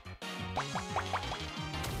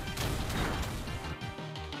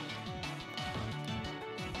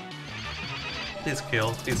 Please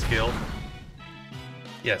kill, please kill.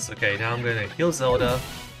 Yes, okay, now I'm gonna heal Zelda.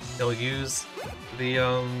 He'll use the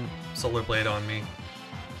Solar Blade on me.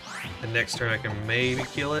 The next turn I can maybe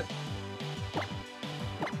kill it.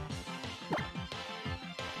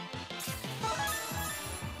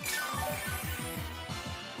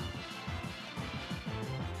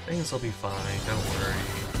 Things will be fine, don't worry.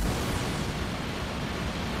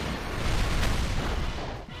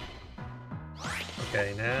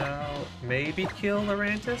 Okay, now maybe kill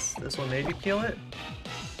Lurantis? This will maybe kill it?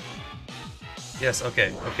 Yes,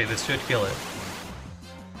 okay, okay, this should kill it.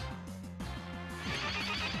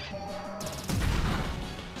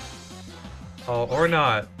 Oh, or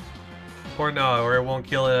not. Or not, or it won't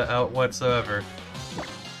kill it out whatsoever.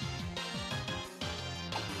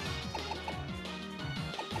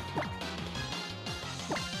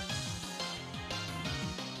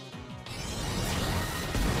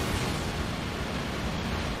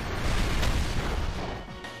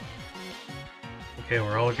 Okay,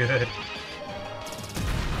 we're all good.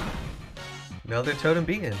 Another totem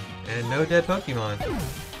beacon, and no dead Pokemon.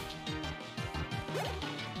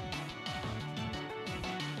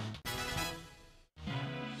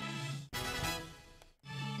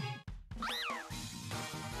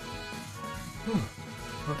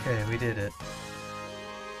 Okay, we did it.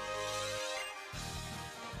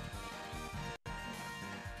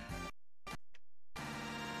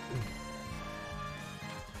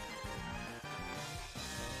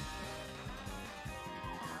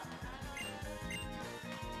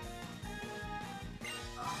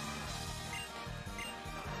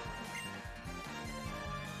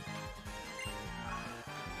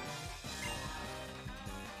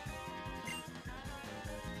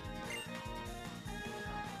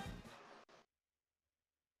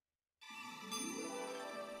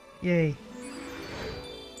 Yay.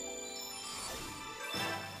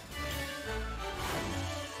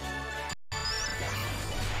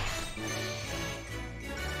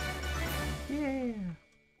 Yeah.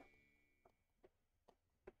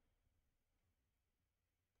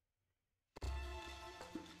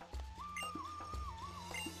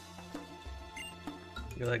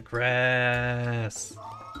 You're like grass.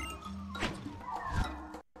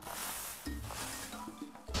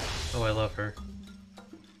 Oh, I love her.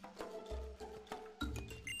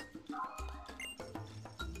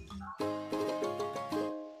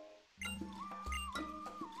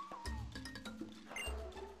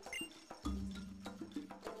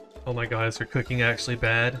 Oh my god, is her cooking actually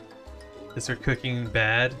bad? Is her cooking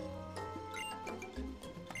bad?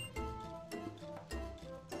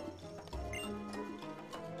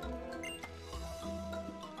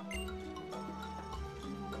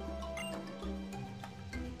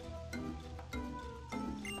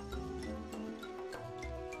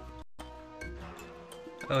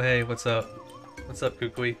 Oh hey, what's up? What's up,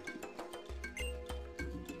 Kukui?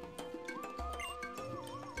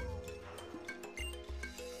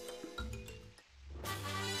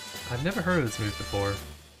 I've never heard of this move before.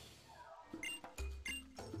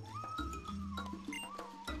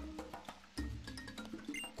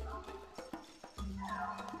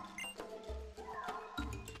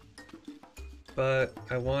 But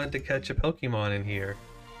I wanted to catch a Pokemon in here.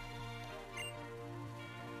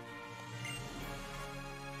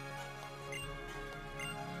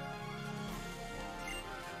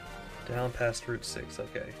 Down past Route 6,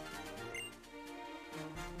 okay.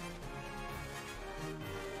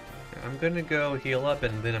 I'm gonna go heal up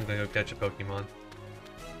and then I'm gonna go catch a Pokemon.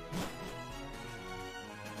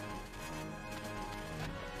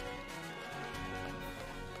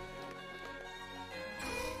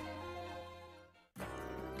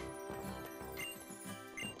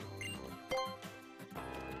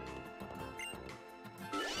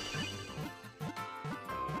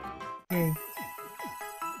 Yay.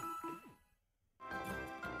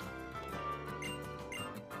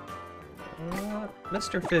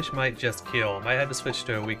 Mr. Fish might just kill. Might have to switch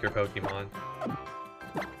to a weaker Pokemon.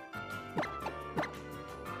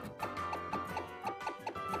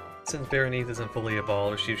 Since Berenice isn't fully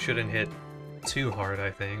evolved, she shouldn't hit too hard, I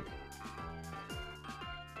think.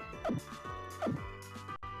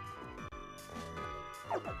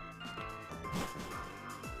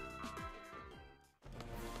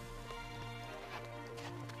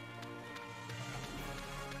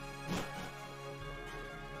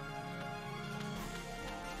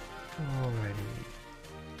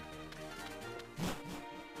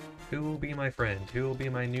 Who will be my friend? Who will be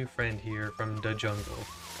my new friend here from the jungle?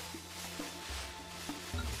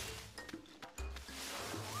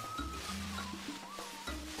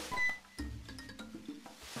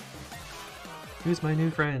 Who's my new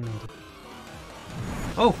friend?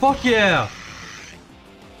 Oh, fuck yeah!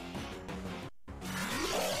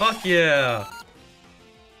 Fuck yeah!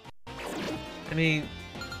 I mean,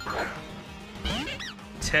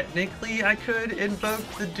 technically I could invoke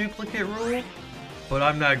the duplicate rule, but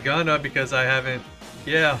I'm not gonna because I haven't...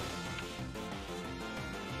 Yeah.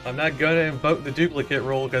 I'm not gonna invoke the duplicate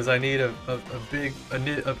rule because I need a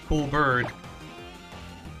cool bird.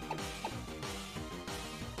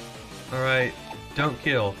 Alright, don't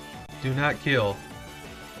kill. Do not kill.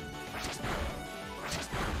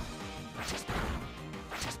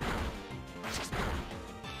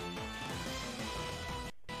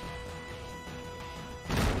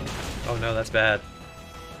 Oh no, that's bad.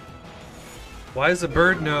 Why does a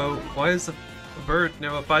bird know? Why does a bird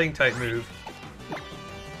know a fighting type move?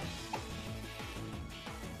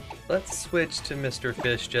 Let's switch to Mr.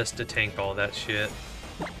 Fish just to tank all that shit.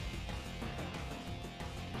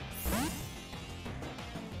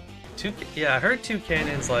 Yeah, I heard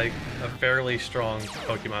Toucannon's like a fairly strong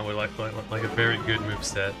Pokemon with like a very good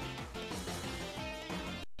moveset.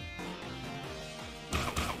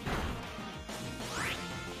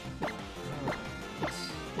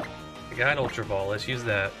 I got an Ultra Ball, let's use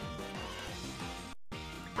that.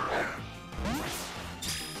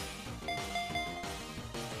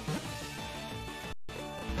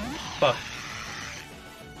 Fuck.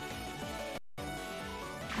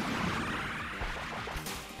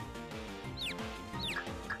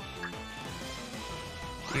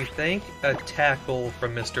 Do you think a tackle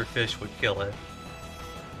from Mr. Fish would kill it?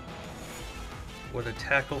 Would a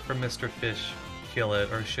tackle from Mr. Fish kill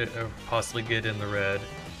it, or should possibly get in the red?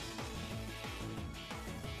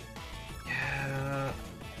 Yeah.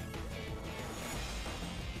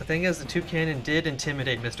 The thing is, the Toucannon did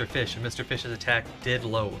intimidate Mr. Fish, and Mr. Fish's attack did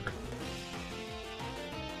lower.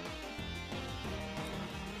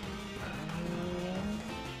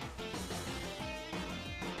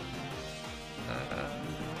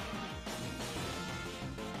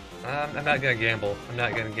 I'm not gonna gamble. I'm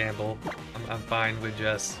not gonna gamble. I'm fine with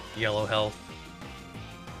just yellow health.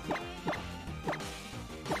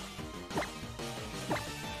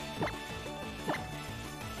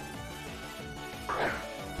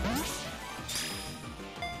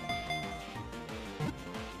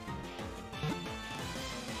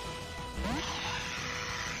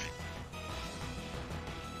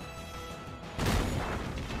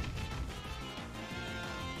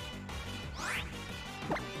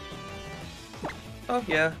 Oh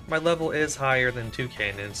yeah, my level is higher than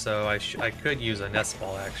Toucanon, so I could use a nest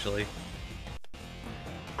ball actually.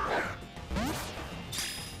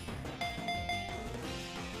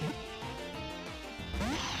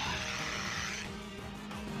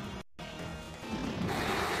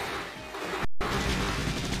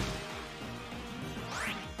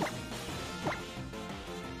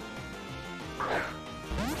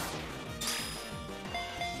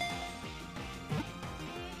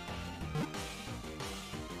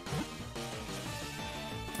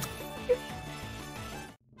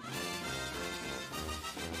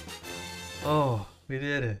 Oh, we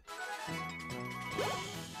did it.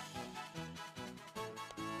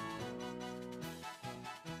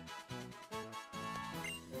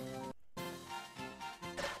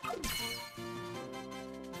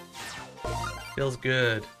 Feels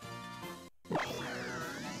good.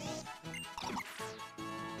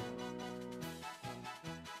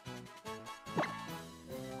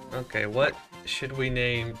 Okay, what should we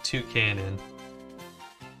name Toucanon?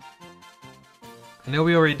 I know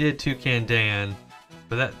we already did Toucan Dan,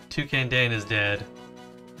 but that Toucan Dan is dead.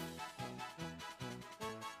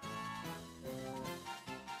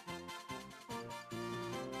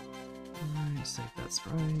 Alright, say that's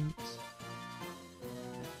right.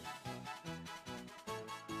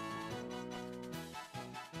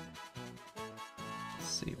 Let's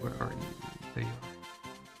see, where are you? There you are.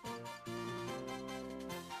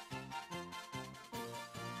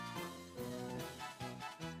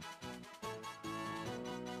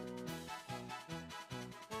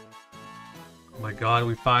 Oh my god,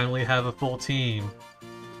 we finally have a full team.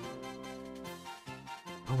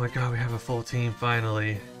 Oh my god, we have a full team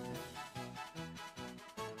finally.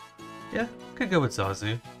 Yeah, could go with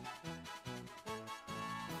Zazu.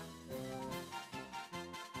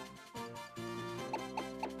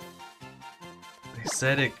 They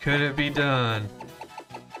said it couldn't be done.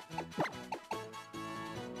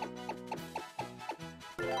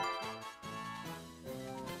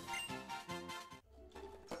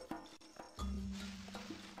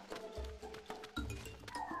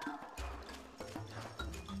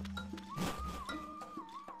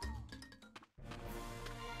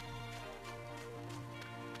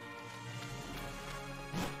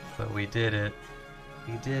 But we did it.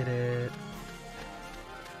 We did it.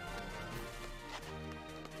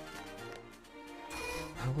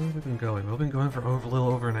 How long have we been going? We've been going for a little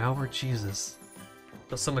over an hour? Jesus.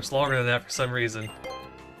 Feels so much longer than that for some reason.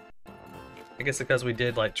 I guess because we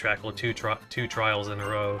did like tackle two trials in a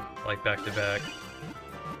row, like back to back.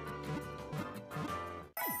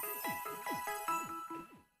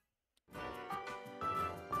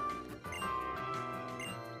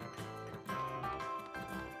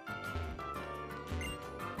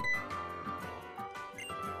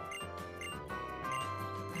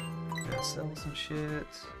 Gotta sell some shit.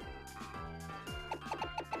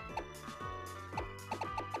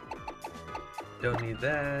 Don't need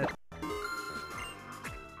that.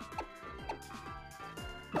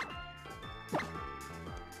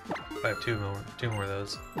 I have two more of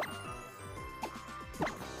those.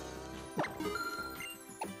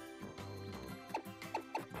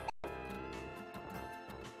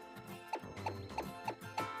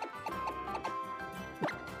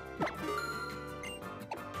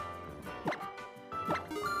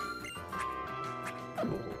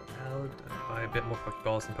 Cool. Now buy a bit more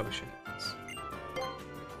Pokeballs and potions.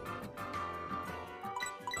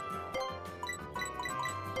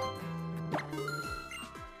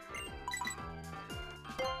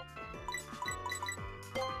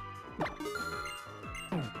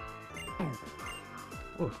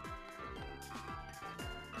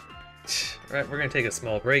 Alright, we're gonna take a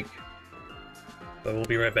small break, but we'll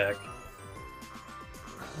be right back.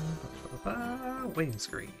 Waiting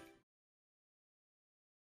screen.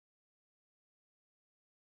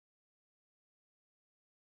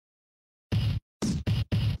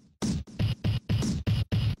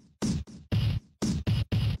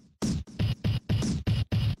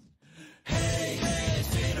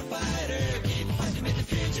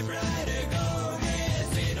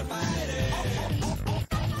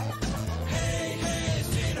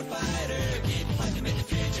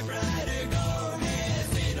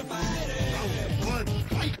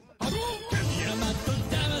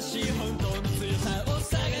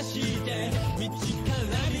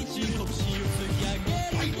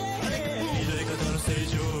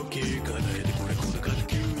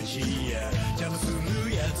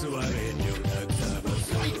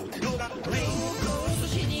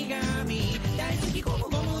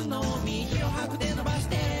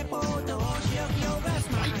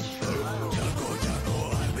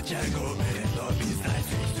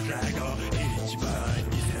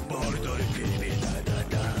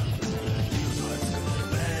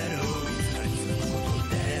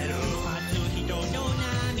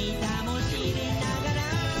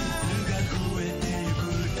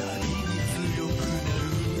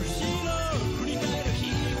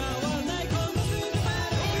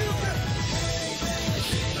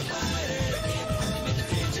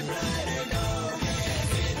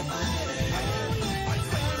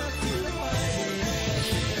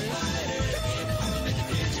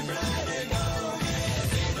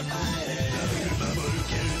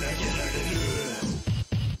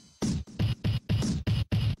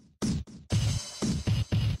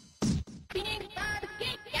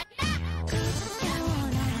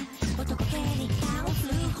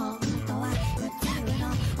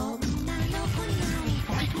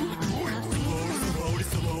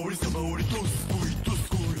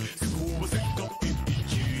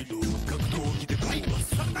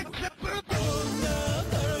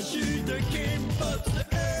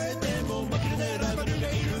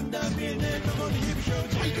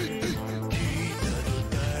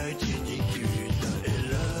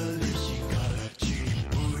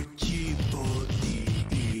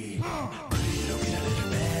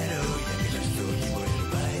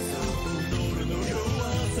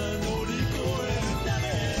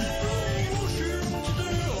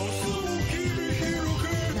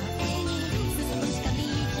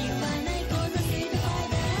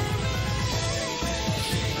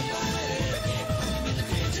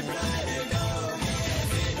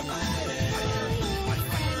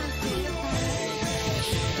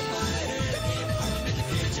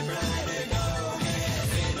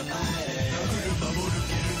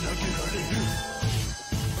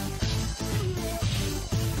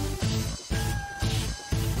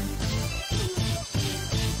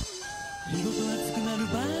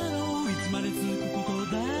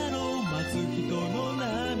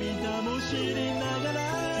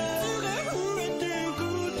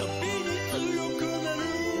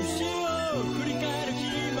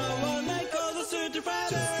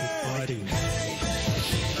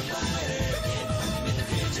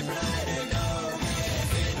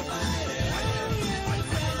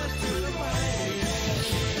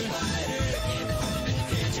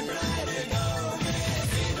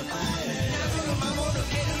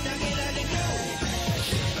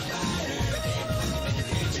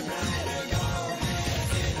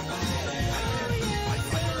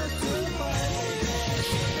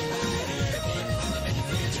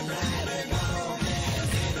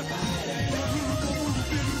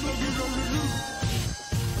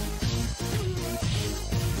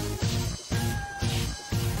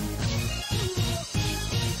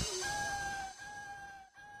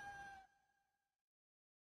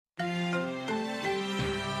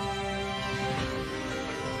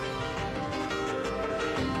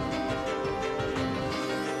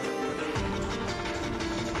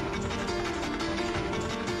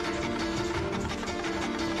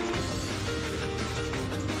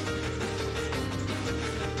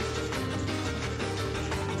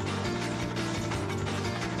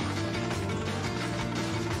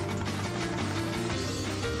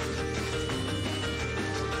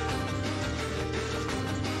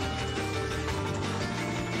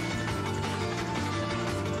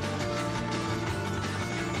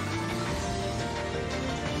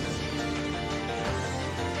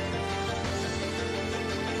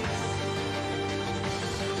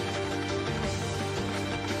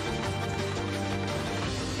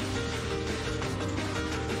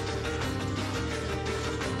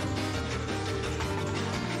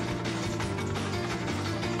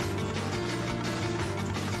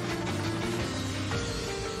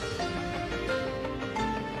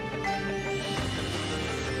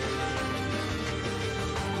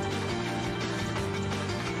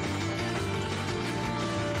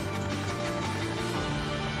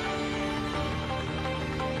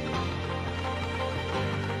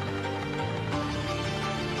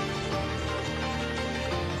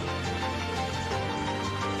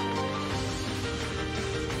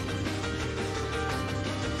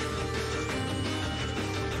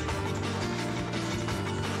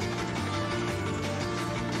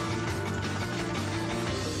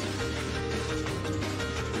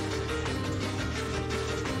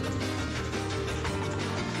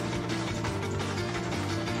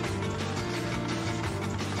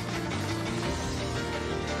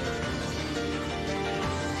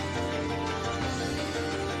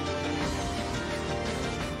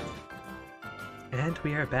 And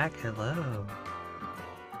we are back. Hello.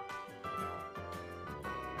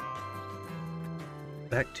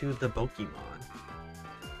 Back to the Pokemon.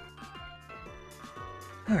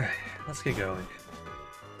 Alright, let's get going.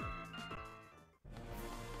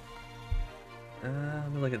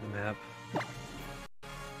 Let me look at the map.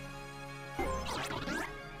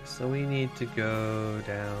 So we need to go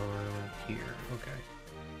down here. Okay.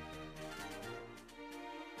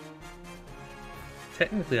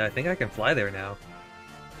 Technically, I think I can fly there now.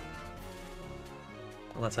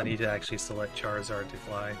 Unless I need to actually select Charizard to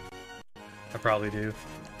fly. I probably do.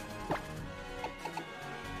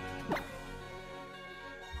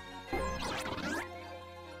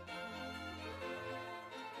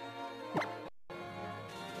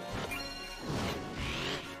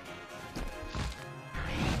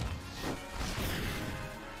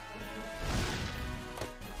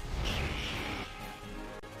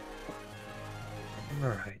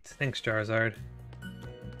 Alright, thanks Charizard.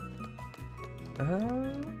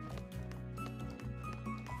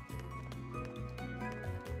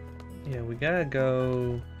 Yeah, we gotta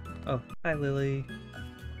go... Oh, hi Lily.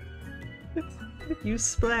 You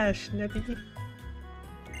splash, Nebby.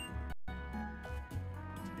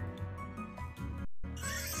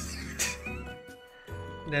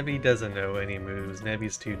 Nebby doesn't know any moves.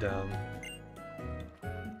 Nebby's too dumb.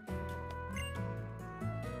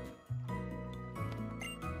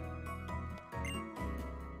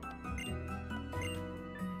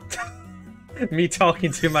 Me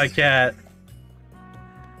talking to my cat.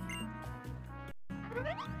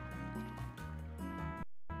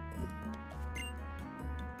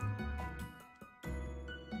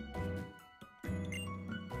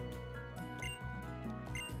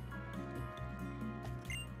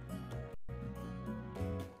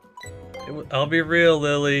 I'll be real,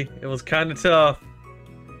 Lily. It was kind of tough.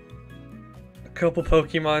 A couple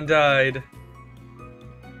Pokemon died.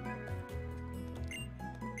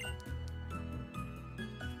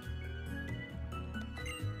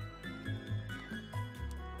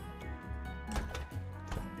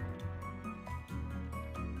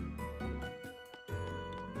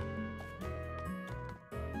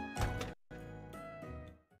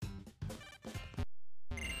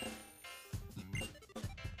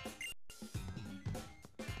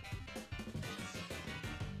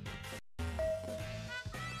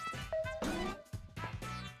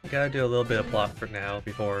 Gotta do a little bit of plot for now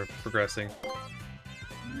before progressing.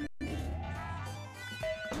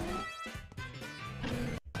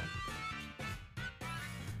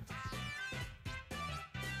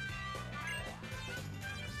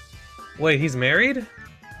 Wait, he's married?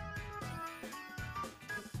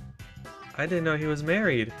 I didn't know he was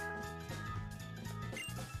married.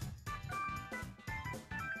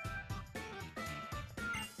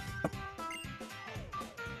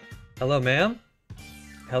 Hello, ma'am?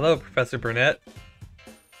 Hello, Professor Burnett.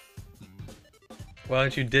 Why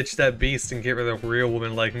don't you ditch that beast and get rid of a real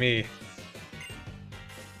woman like me?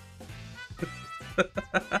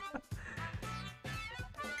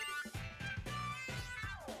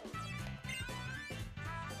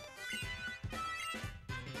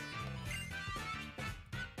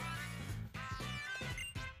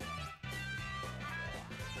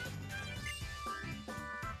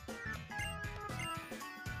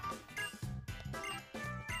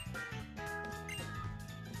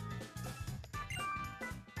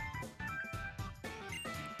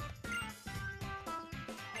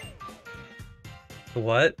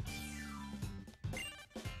 What?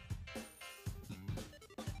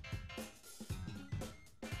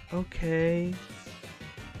 Okay.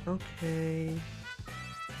 Okay.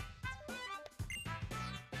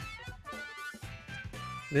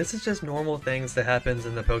 This is just normal things that happens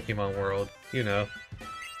in the Pokemon world, you know.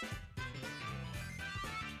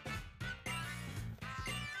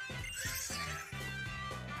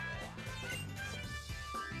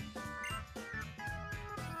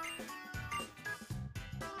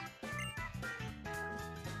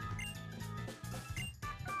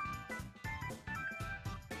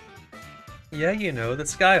 Yeah, you know, the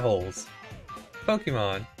sky holes.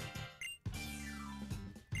 Pokemon.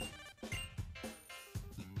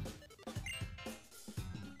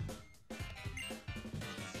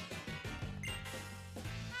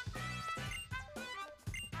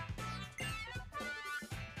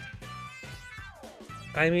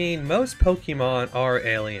 I mean, most Pokemon are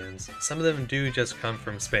aliens. Some of them do just come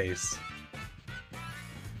from space.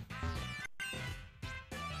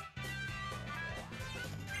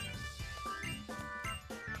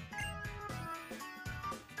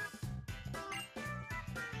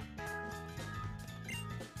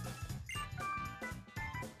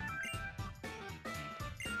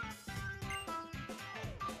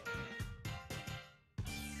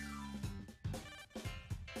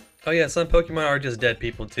 Oh yeah, some Pokemon are just dead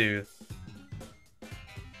people too.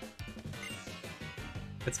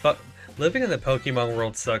 It's fu- Living in the Pokemon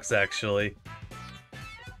world sucks, actually.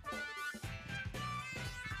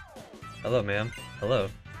 Hello, ma'am. Hello.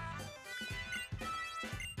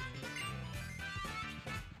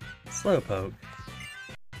 Slowpoke.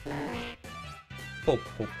 Po,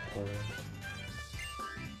 po, po.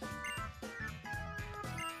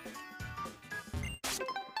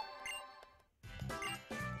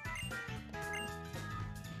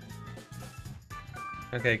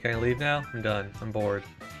 Okay, can I leave now? I'm done. I'm bored.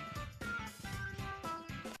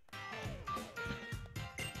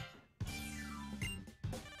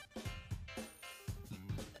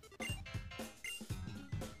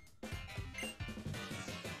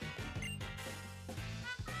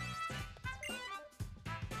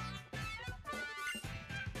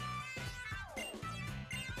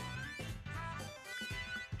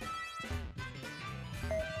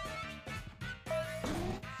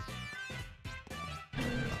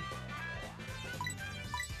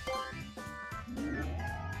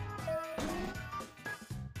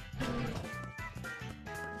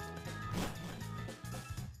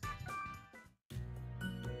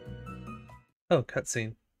 Oh,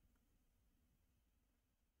 cutscene.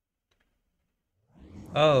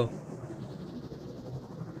 Oh.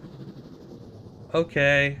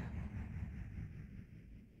 Okay.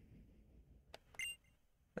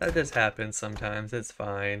 That just happens sometimes. It's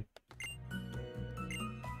fine.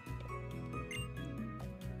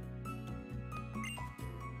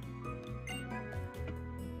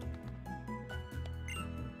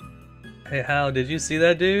 Hey, Hal, did you see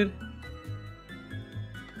that dude?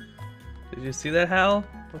 Did you see that, Hal?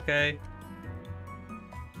 Okay.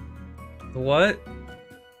 The what?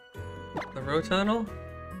 The road tunnel?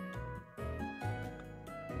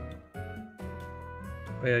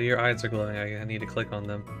 Oh yeah, your eyes are glowing. I need to click on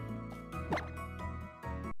them.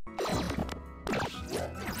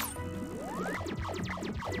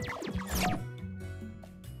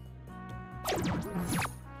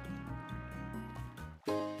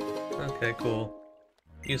 Okay, cool.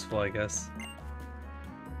 Useful, I guess.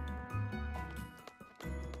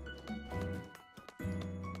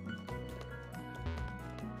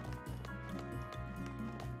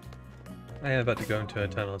 I am about to go into a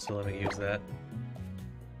tunnel, so let me use that.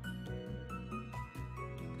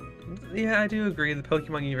 Yeah, I do agree. The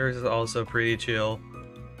Pokemon universe is also pretty chill.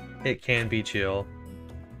 It can be chill.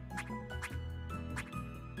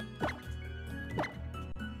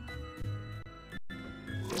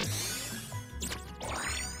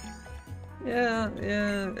 Yeah.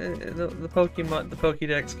 The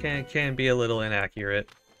Pokédex can be a little inaccurate.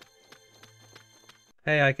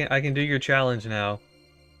 Hey, I can do your challenge now.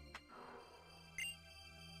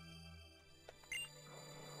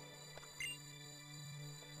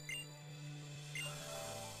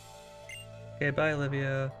 Okay, bye,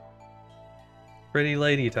 Olivia. Pretty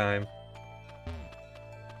lady time.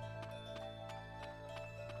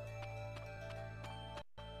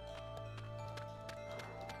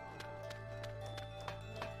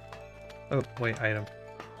 Oh, wait, item.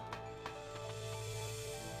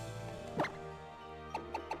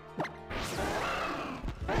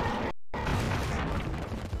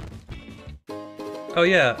 Oh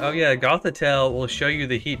yeah, Gothitelle will show you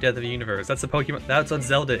the heat death of the universe. That's the Pokemon, that's what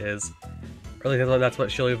Zelda is. Or at least that's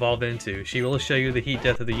what she'll evolve into. She will show you the heat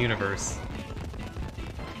death of the universe.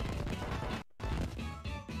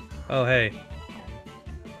 Oh, hey.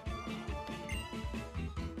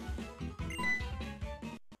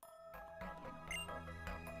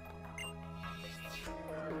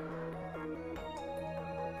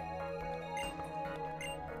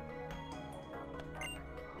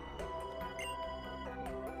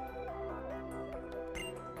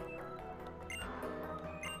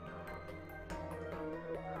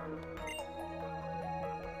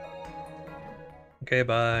 Okay,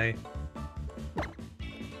 bye.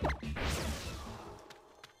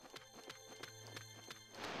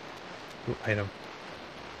 Ooh, item.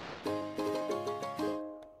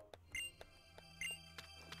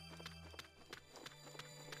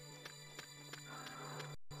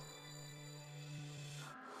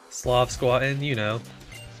 Slav squatting, you know.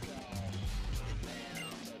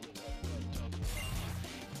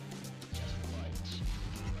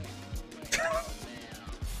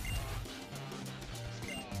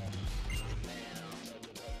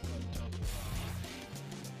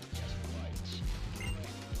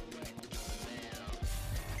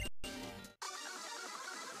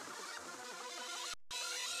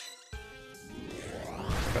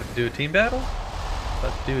 About to do a team battle?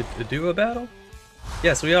 About to do a duo battle?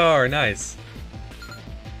 Yes, we are. Nice.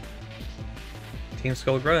 Team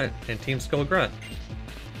Skull Grunt and Team Skull Grunt.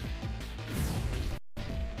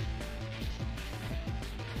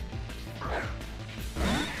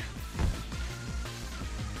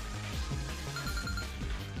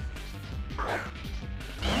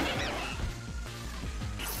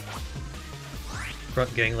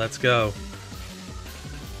 Grunt gang, let's go.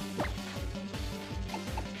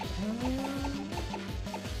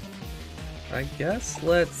 I guess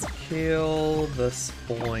let's kill the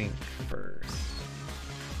Spoink first.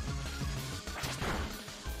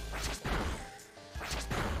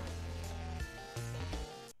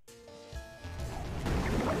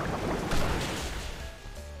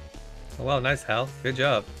 Oh wow, nice Hal. Good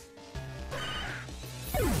job.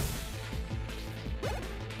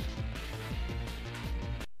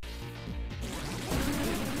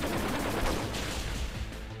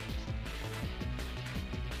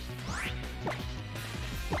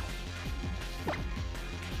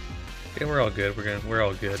 Okay, we're all good. We're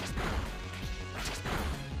all good.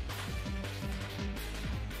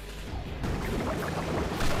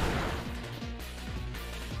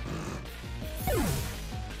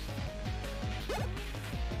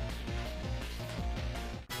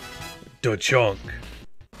 Da-chunk.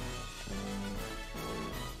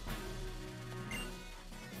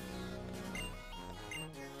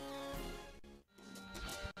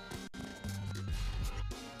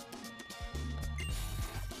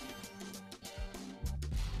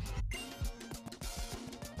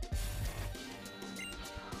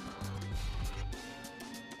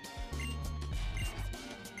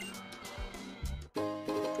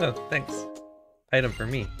 Oh, thanks. Item for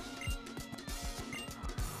me.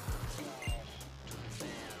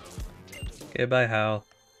 Okay, bye, Hal.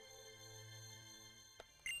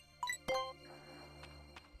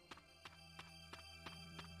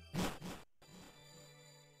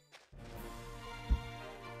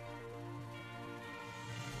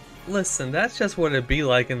 Listen, that's just what it'd be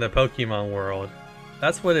like in the Pokemon world.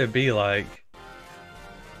 That's what it'd be like.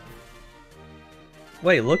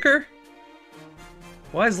 Wait, Looker?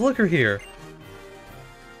 Why is Looker here?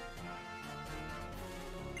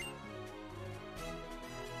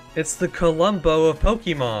 It's the Columbo of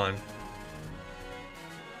Pokemon.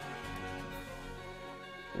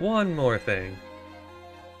 One more thing.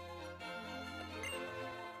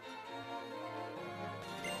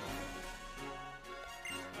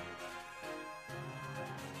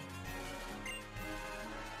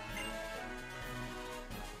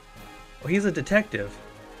 Well, he's a detective.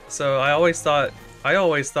 So I always thought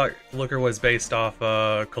Looker was based off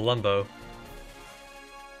Columbo.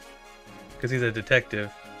 Because he's a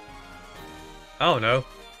detective. I don't know.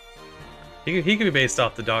 He could be based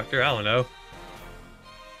off the Doctor, I don't know.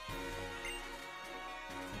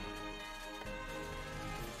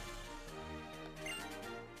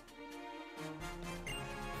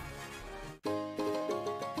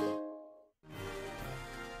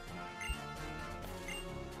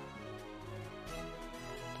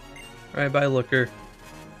 Alright, bye, Looker.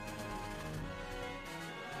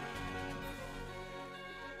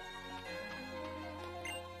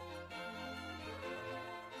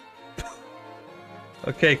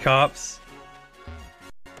 Okay, cops.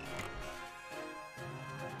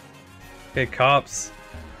 Okay, cops.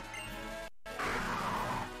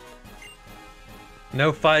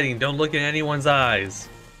 No fighting. Don't look in anyone's eyes.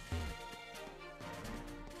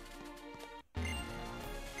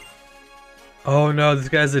 Oh no, this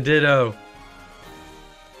guy's a Ditto.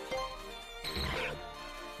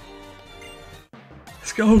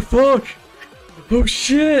 Let's go, fuck! Oh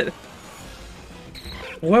shit!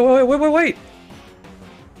 Wait!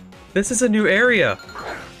 This is a new area.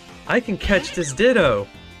 I can catch this Ditto.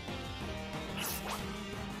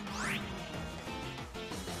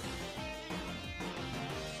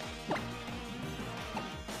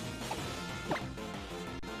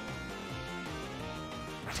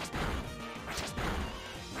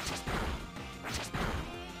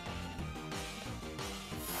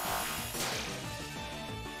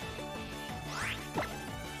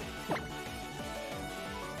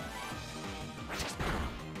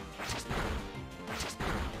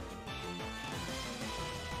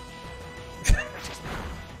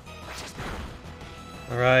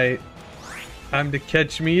 Alright, time to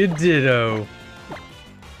catch me a Ditto.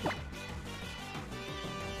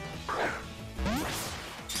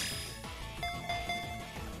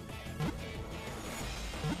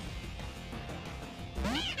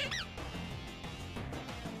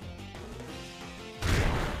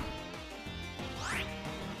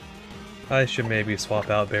 I should maybe swap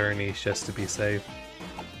out Berenice just to be safe.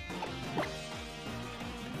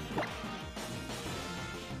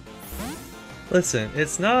 Listen,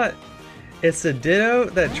 it's not It's a Ditto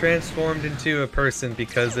that transformed into a person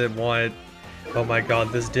because it wanted... Oh my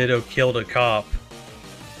god, this Ditto killed a cop.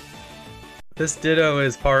 This Ditto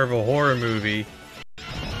is part of a horror movie.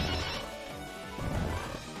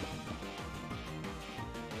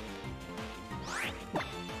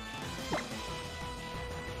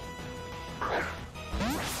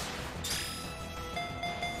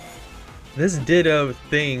 This Ditto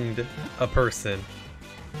thinged a person.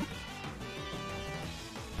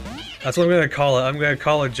 That's what I'm gonna call it. I'm gonna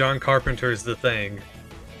call it John Carpenter's The Thing.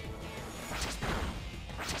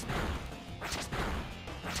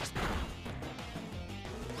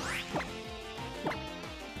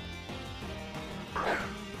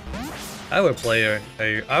 I would play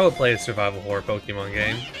a survival horror Pokemon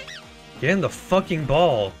game. Get in the fucking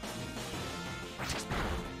ball.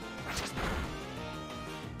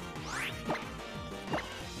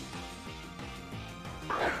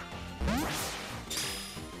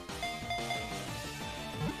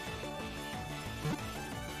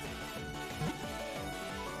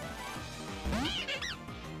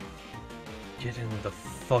 Get in the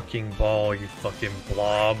fucking ball, you fucking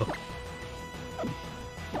blob.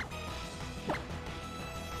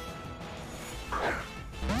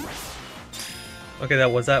 Okay,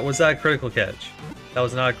 was that a critical catch? That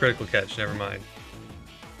was not a critical catch, never mind.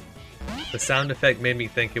 The sound effect made me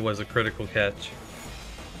think it was a critical catch.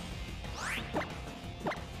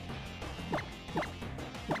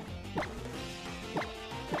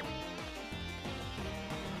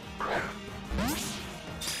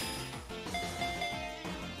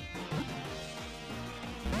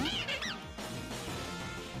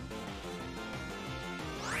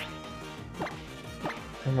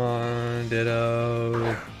 Come on,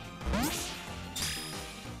 Ditto.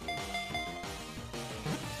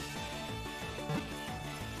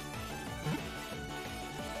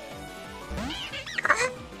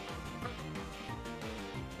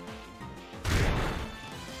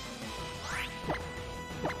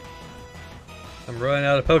 I'm running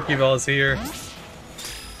out of Pokeballs here.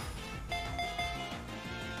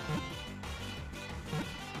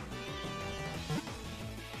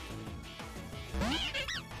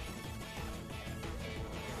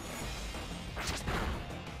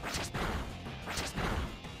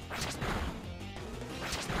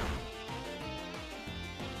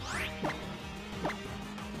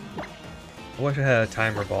 I wish I had a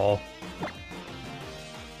timer ball.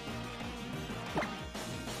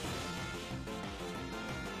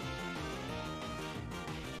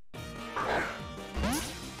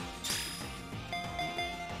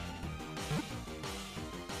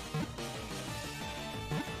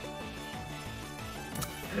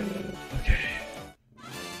 Okay.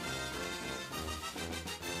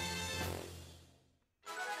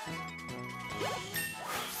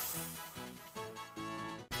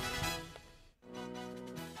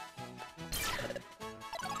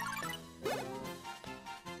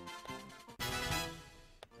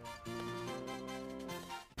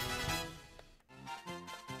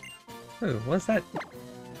 Ooh, what's that?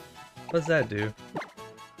 What's that do?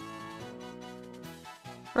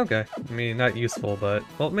 Okay, I mean, not useful, but...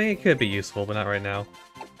 Well, maybe it could be useful, but not right now.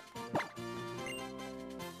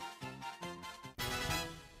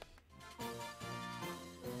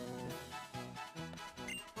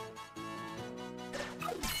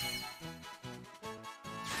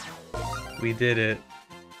 We did it.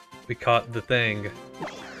 We caught the thing.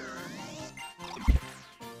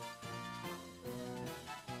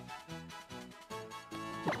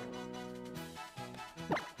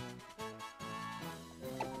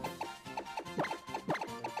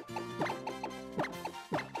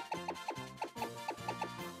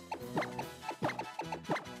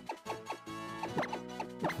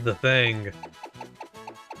 The thing.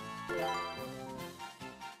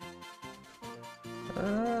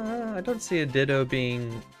 I don't see a Ditto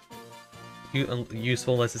being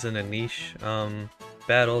useful unless it's in a niche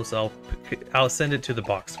battle, so I'll send it to the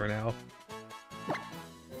box for now.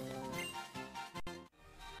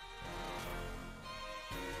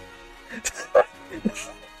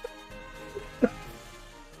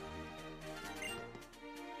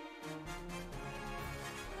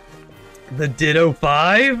 The Ditto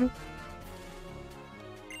 5?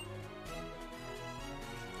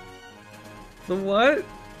 The what?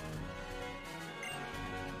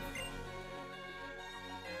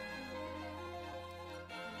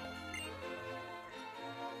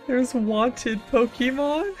 There's wanted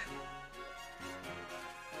Pokemon?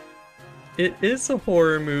 It is a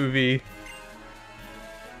horror movie.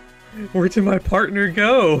 Where did my partner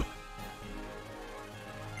go?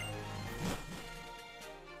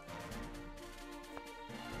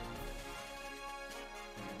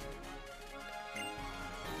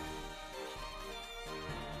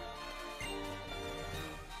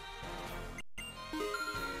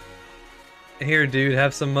 Here, dude,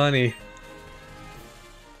 have some money.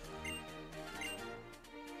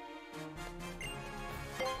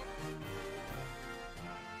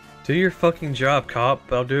 Do your fucking job,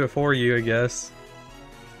 cop. I'll do it for you, I guess.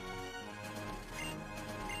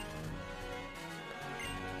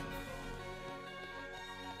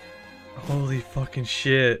 Holy fucking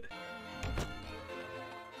shit.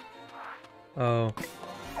 Oh.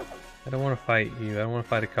 I don't want to fight you. I don't want to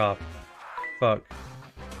fight a cop. Fuck.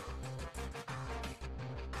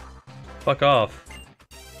 Fuck off.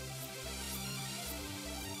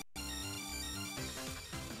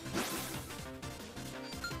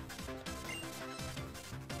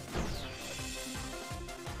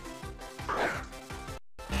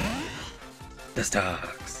 The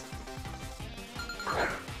stocks.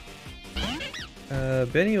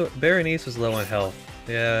 Berenice was low on health.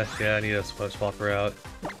 Yeah, I need to swap her out.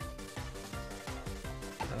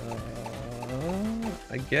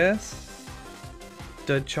 I guess?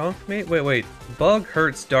 The chunk mate? Wait. Bug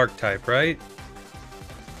hurts dark type, right?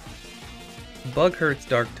 Bug hurts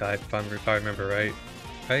dark type, if I remember right.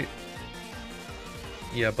 Right?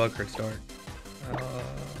 Yeah, bug hurts dark.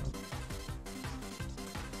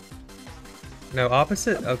 No,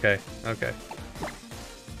 opposite? Okay.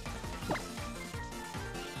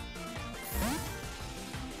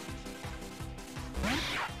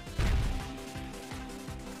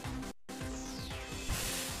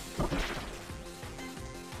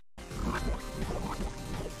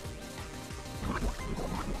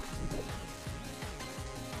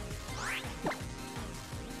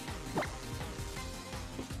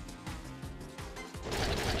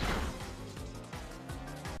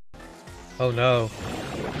 Oh no.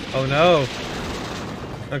 Oh no!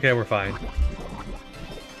 Okay, we're fine.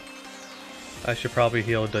 I should probably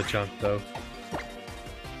heal the chunk though.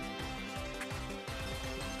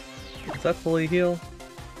 Does that fully heal?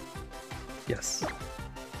 Yes.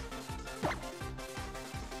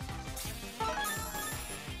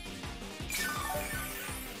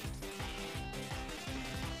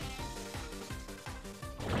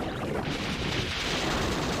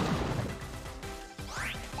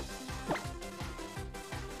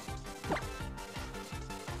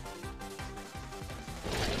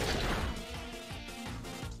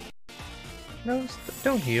 No,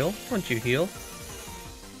 don't heal. Don't you heal?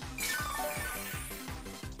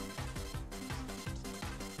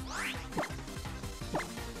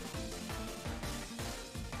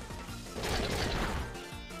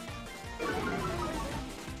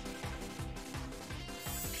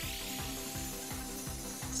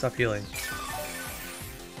 Stop healing.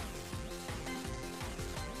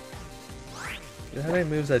 Do you have any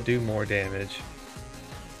moves that do more damage?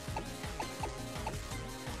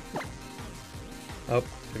 Oh,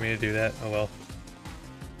 didn't mean to do that. Oh well.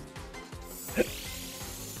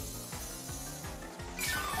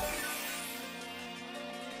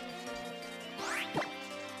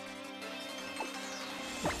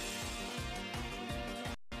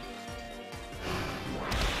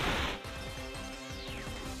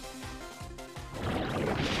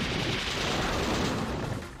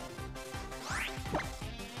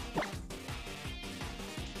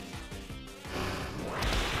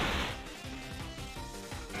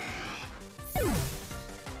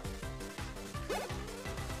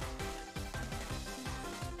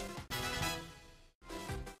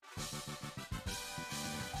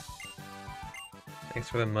 Thanks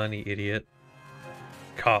for the money, idiot.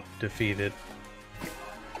 Cop defeated.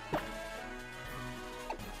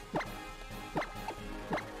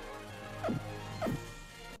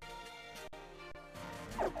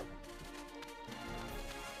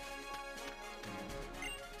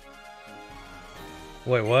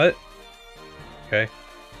 Wait, what? Okay.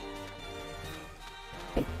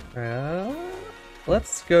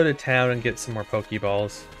 Let's go to town and get some more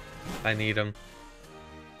Pokeballs. I need them.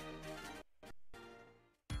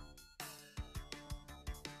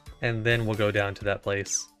 And then we'll go down to that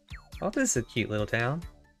place. Oh, this is a cute little town.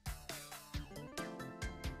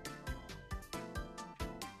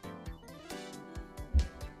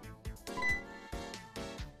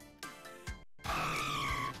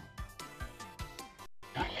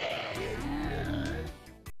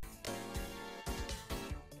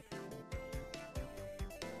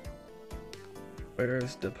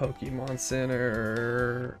 Where's the Pokemon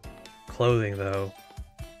Center? Clothing, though.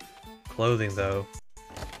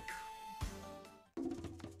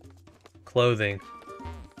 Clothing.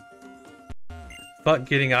 Fuck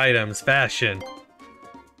getting items. Fashion.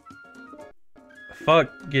 Fuck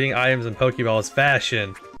getting items and Pokeballs.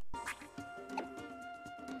 Fashion.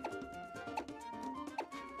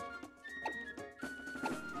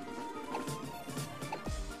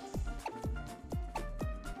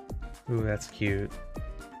 Ooh, that's cute.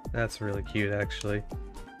 That's really cute, actually.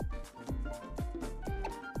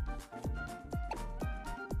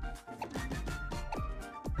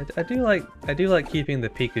 I do like keeping the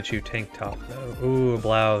Pikachu tank top though. Ooh, a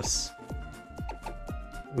blouse.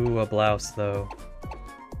 Ooh, a blouse though.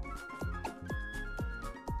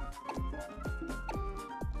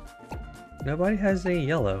 Nobody has any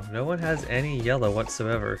yellow. No one has any yellow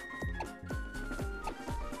whatsoever.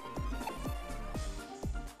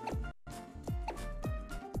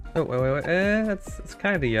 Oh, wait. It's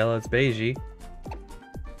kind of yellow. It's beigey.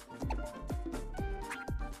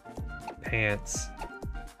 Pants.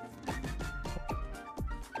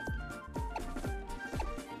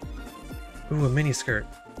 Ooh, a mini skirt.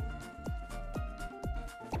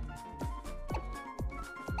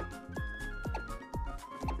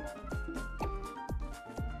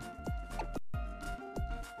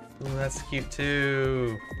 Ooh, that's cute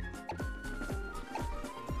too.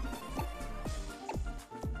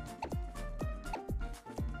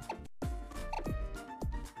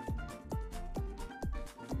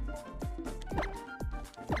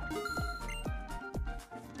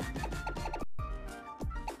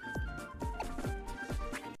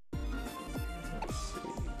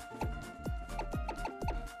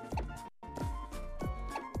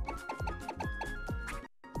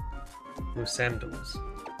 Ooh, sandals.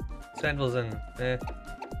 Sandals and eh.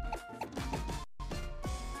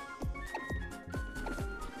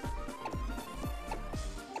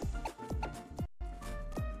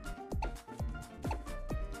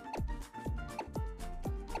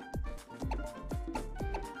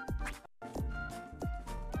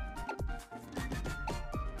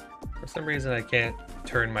 For some reason I can't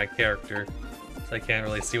turn my character, so I can't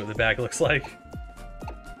really see what the back looks like.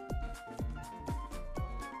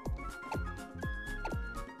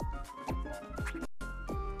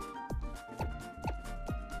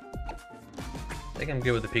 I think I'm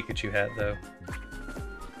good with the Pikachu hat though.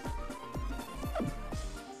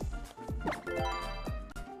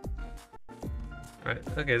 Alright,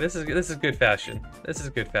 okay, this is good fashion. This is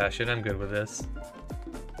good fashion, I'm good with this.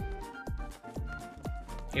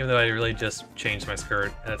 Even though I really just changed my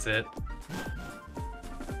skirt, that's it.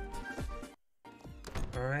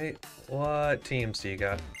 Alright, what teams do you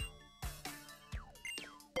got?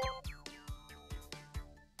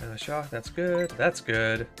 Shock, that's good. That's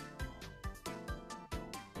good.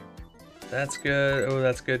 That's good. Oh,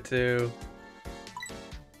 that's good too.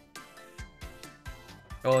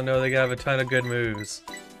 Oh no, they have a ton of good moves.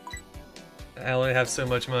 I only have so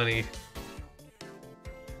much money.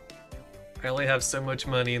 I only have so much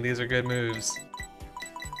money and these are good moves.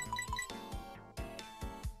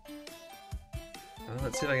 Well,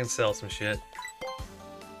 let's see if I can sell some shit.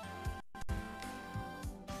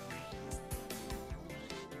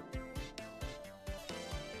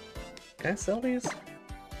 Can I sell these?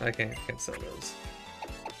 I can't sell those.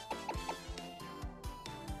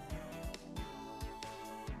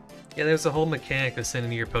 Yeah, there's a whole mechanic of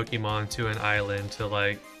sending your Pokemon to an island to,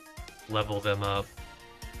 like, level them up.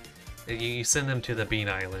 You send them to the Bean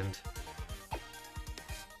Island.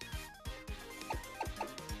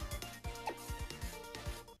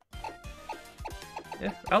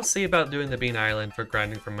 Yeah, I'll see about doing the Bean Island for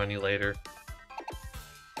grinding for money later.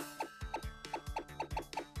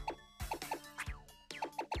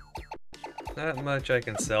 Not much I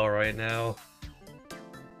can sell right now.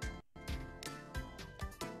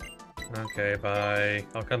 Okay, bye.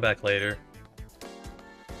 I'll come back later.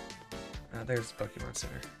 There's the Pokemon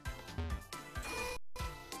Center.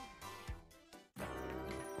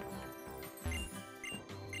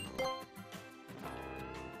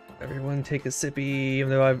 Everyone take a sippy, even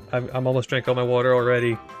though I'm almost drank all my water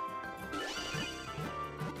already.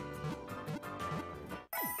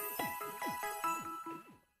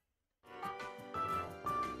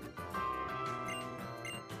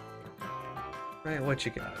 Right, what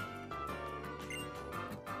you got?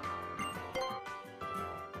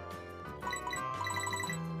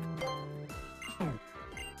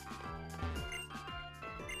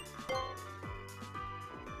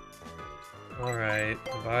 Alright,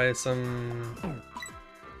 let's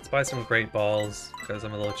buy some Great Balls, because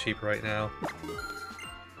I'm a little cheap right now.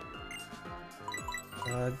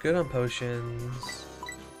 Good on potions.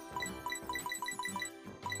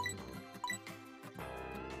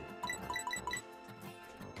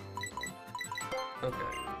 Okay.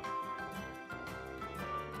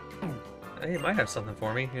 Hey, it might have something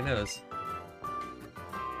for me, who knows?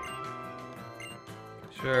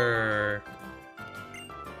 Sure.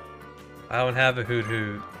 I don't have a Hoot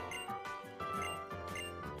Hoot.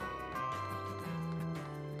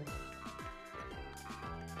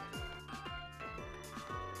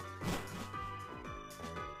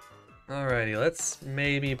 Alrighty, let's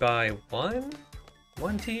maybe buy one?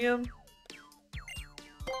 One TM?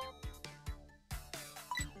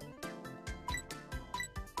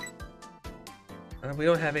 We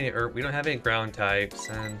don't have any we don't have any ground types,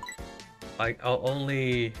 and like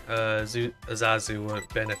only Azazu would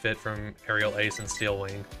benefit from Aerial Ace and Steel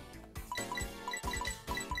Wing.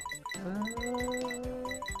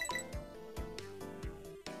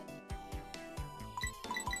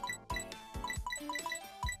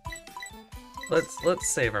 Let's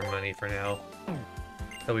save our money for now,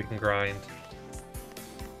 so we can grind.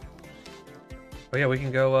 Oh yeah, we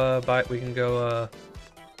can go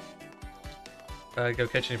go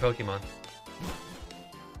catch any Pokemon.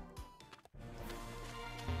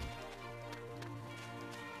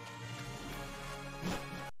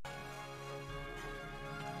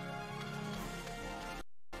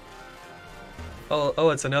 Oh,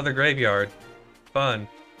 it's another graveyard. Fun.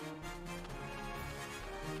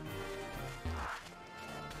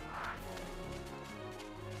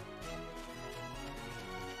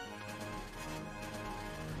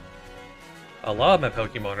 A lot of my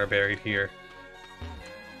Pokemon are buried here.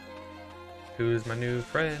 Who's my new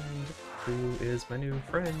friend? Who is my new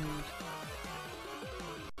friend?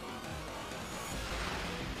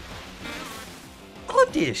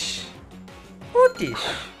 Oddish! Oddish!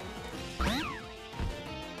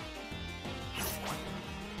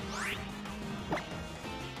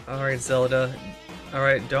 Alright, Zelda.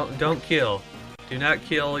 Alright, don't kill. Do not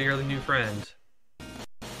kill your new friend.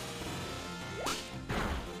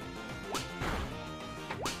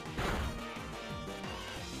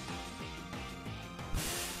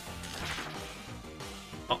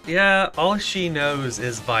 Yeah, all she knows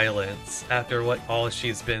is violence after all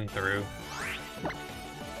she's been through.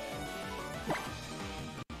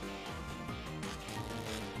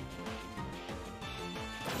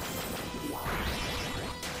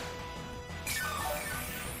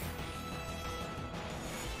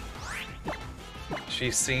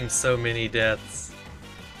 She's seen so many deaths.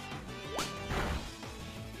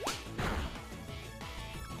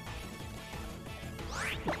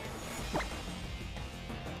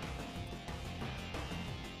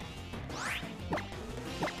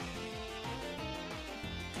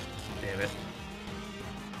 Damn it.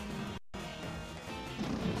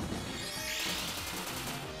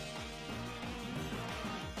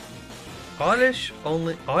 Oddish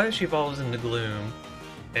evolves into Gloom.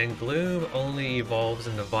 And Gloom only evolves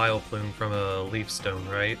into Vileplume from a Leaf Stone,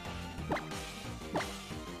 right?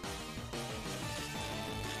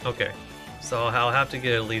 Okay, so I'll have to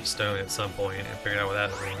get a Leaf Stone at some point and figure out what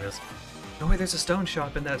that thing is. Oh wait, there's a stone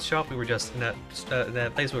shop in that shop we were just in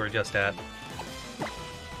that place we were just at.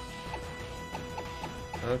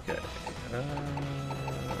 Okay.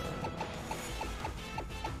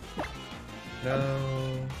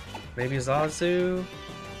 No. Maybe Zazu?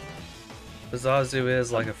 The Zazu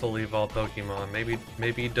is like a fully evolved Pokemon. Maybe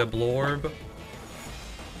Deblorb?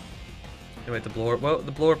 Oh, wait, the Blorb. Well,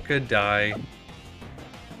 the Blorb could die.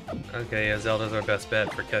 Okay, yeah, Zelda's our best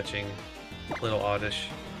bet for catching little Oddish.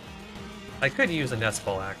 I could use a Nest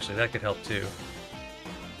Ball actually, that could help too.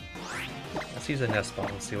 Let's use a Nest Ball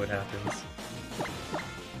and see what happens.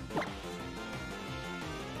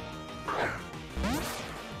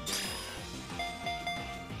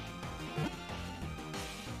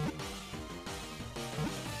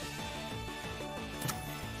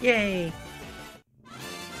 Yay!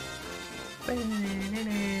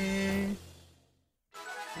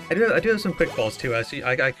 I do have some quick balls too. Actually,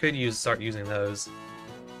 I could start using those.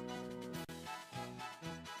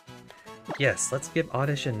 Yes, let's give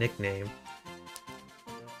Oddish a nickname.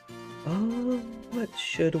 What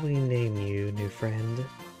should we name you, new friend?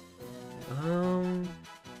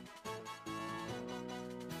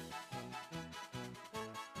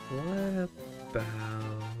 What about...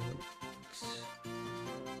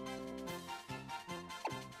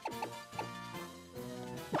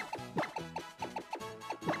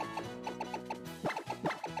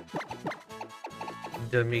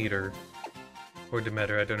 Demeter. Or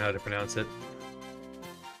Demeter, I don't know how to pronounce it.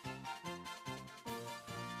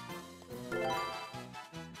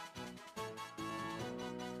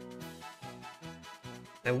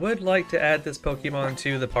 I would like to add this Pokemon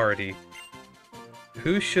to the party.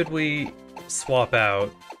 Who should we swap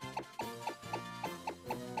out?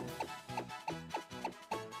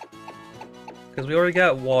 Because we already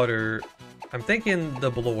got water. I'm thinking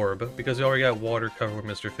the Blorb, because we already got water covered with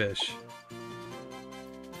Mr. Fish.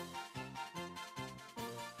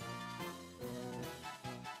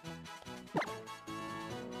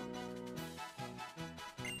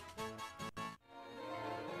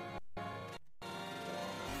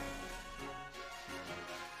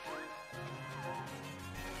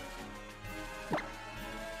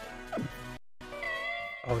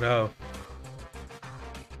 Oh no.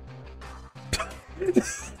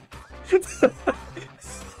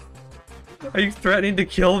 Are you threatening to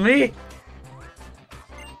kill me?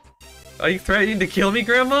 Are you threatening to kill me,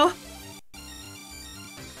 Grandma?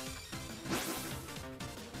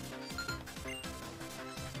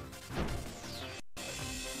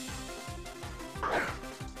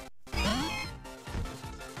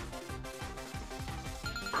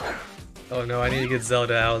 Oh no, I need to get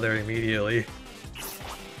Zelda out of there immediately.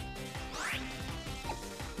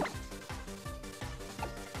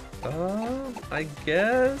 I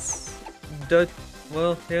guess.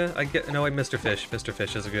 Well, yeah, I get. No, wait, Mr. Fish. Mr.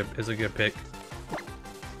 Fish is a good pick.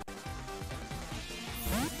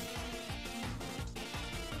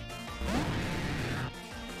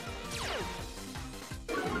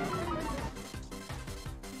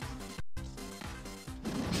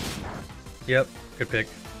 Yep, good pick.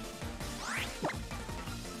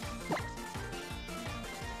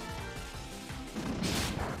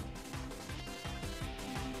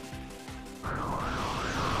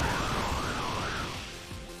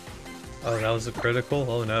 Oh, that was a critical?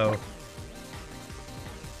 Oh no.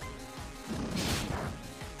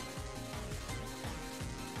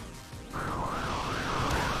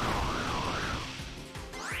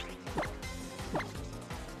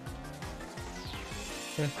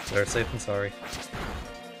 Better safe than sorry.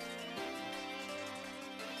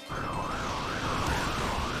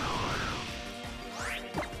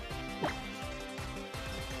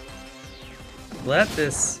 I'm glad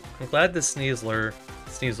this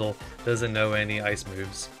Sneasel doesn't know any ice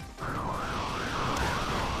moves.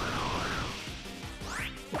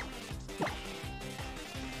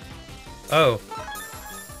 Oh.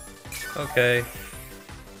 Okay.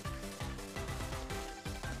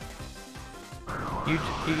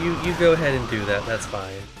 You go ahead and do that, that's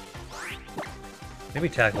fine. Maybe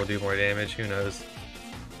Tackle will do more damage, who knows.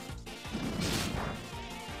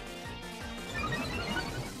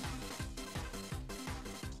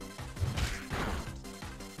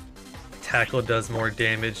 Tackle does more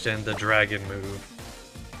damage than the dragon move.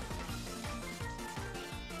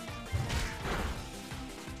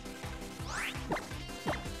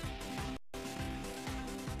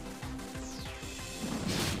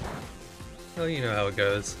 Oh, you know how it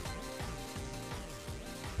goes.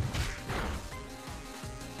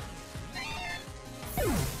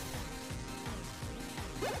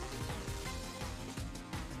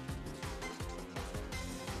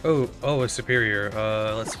 Oh, a superior.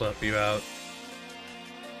 Let's swap you out.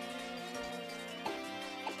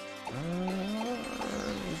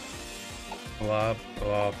 Blah,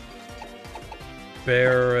 blah.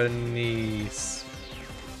 Berenice.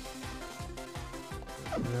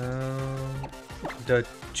 No.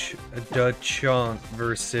 Chunk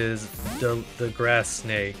versus the grass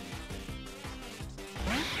snake.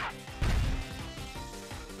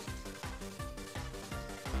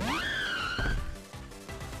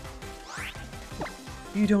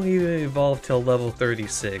 You don't even evolve till level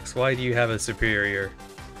 36. Why do you have a superior?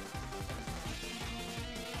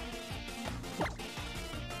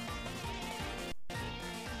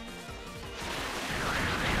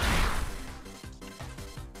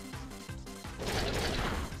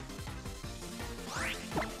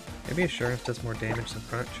 Maybe Assurance does more damage than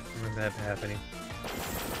Crunch. I remember that happening.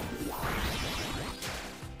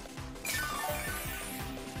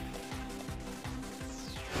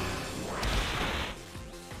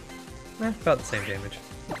 About the same damage.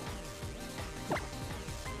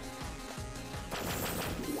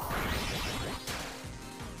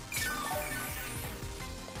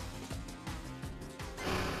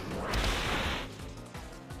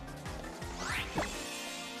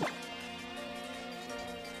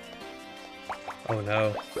 Oh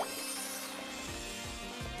no.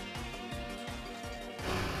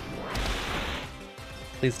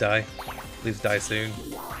 Please die. Please die soon.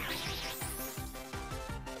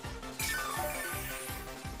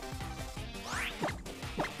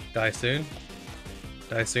 Die soon?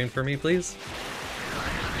 Die soon for me, please?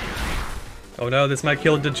 Oh no, this might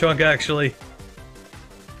kill Chunk actually.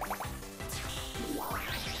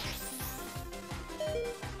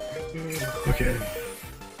 Okay.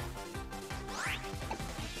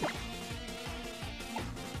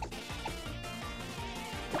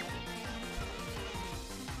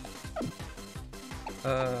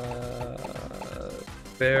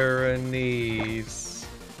 Berenice.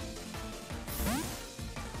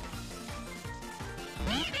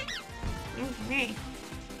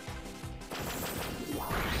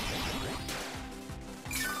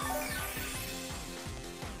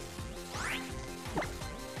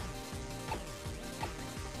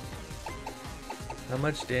 How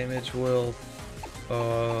much damage will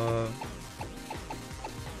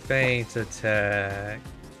Feint attack.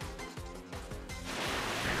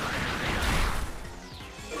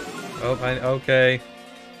 Oh, okay.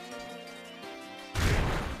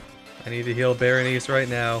 I need to heal Berenice right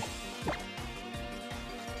now.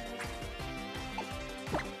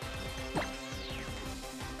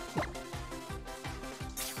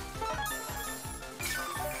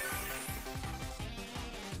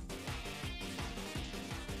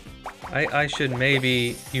 I should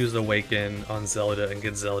maybe use Awaken on Zelda and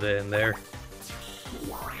get Zelda in there.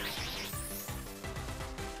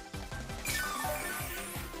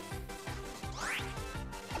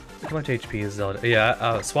 How much HP is Zelda?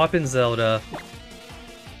 Yeah, swap in Zelda.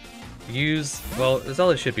 Use... well,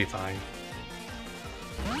 Zelda should be fine.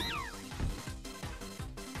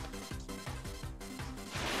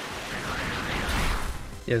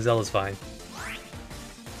 Yeah, Zelda's fine.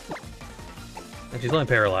 And she's only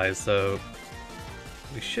paralyzed, so...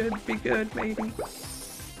 we should be good, maybe?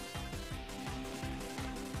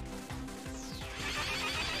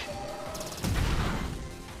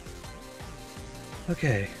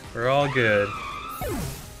 Okay, we're all good.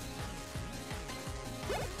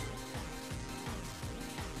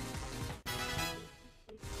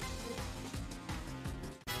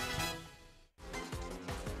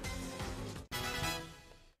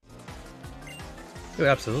 Oh,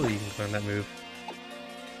 absolutely, you can learn that move.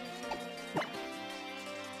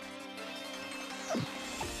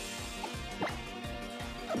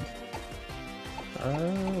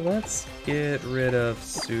 Let's get rid of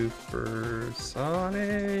Supersonic.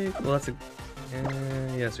 Well, that's a...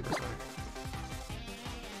 yeah, Supersonic.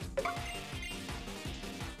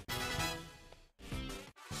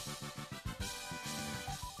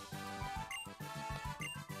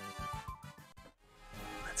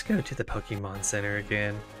 Let's go to the Pokemon Center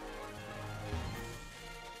again.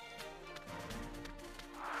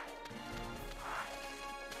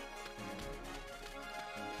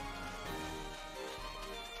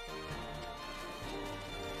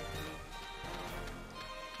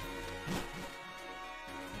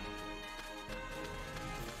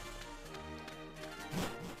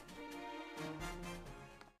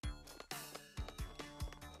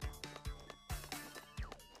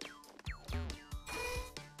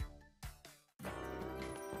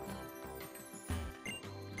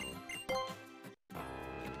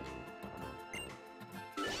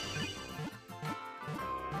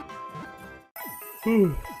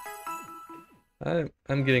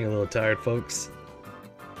 I'm getting a little tired, folks.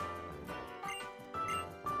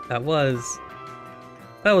 That was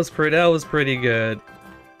pretty good.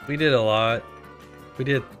 We did a lot. We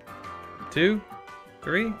did two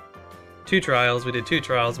trials. We did 2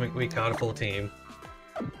 trials. We caught a full team.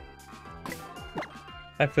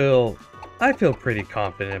 I feel pretty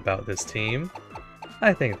confident about this team.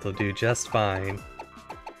 I think they'll do just fine.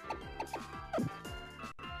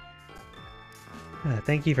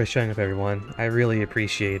 Thank you for showing up, everyone. I really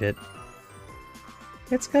appreciate it.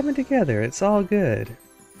 It's coming together. It's all good.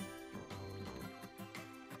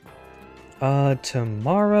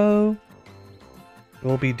 Tomorrow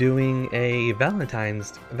we'll be doing a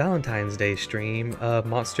Valentine's Day stream of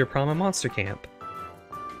Monster Prom and Monster Camp.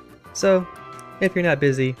 So, if you're not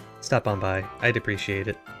busy, stop on by. I'd appreciate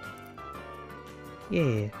it.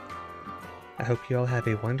 Yeah. I hope you all have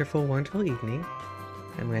a wonderful, wonderful evening.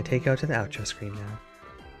 I'm going to take you out to the outro screen now.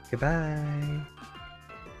 Goodbye.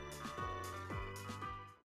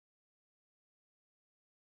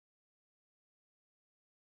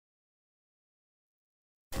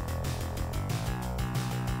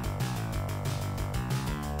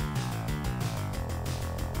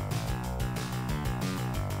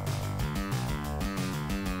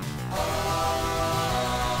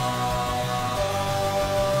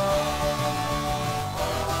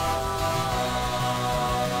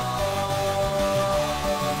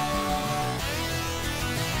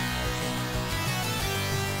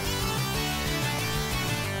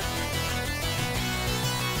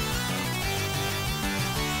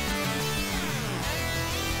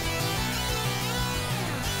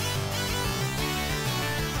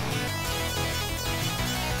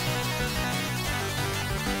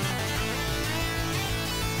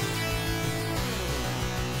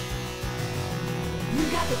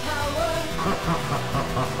 the power.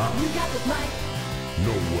 You got the might.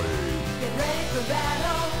 No way. Get ready for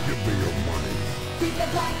battle. Give me your money. Keep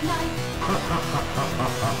it like night.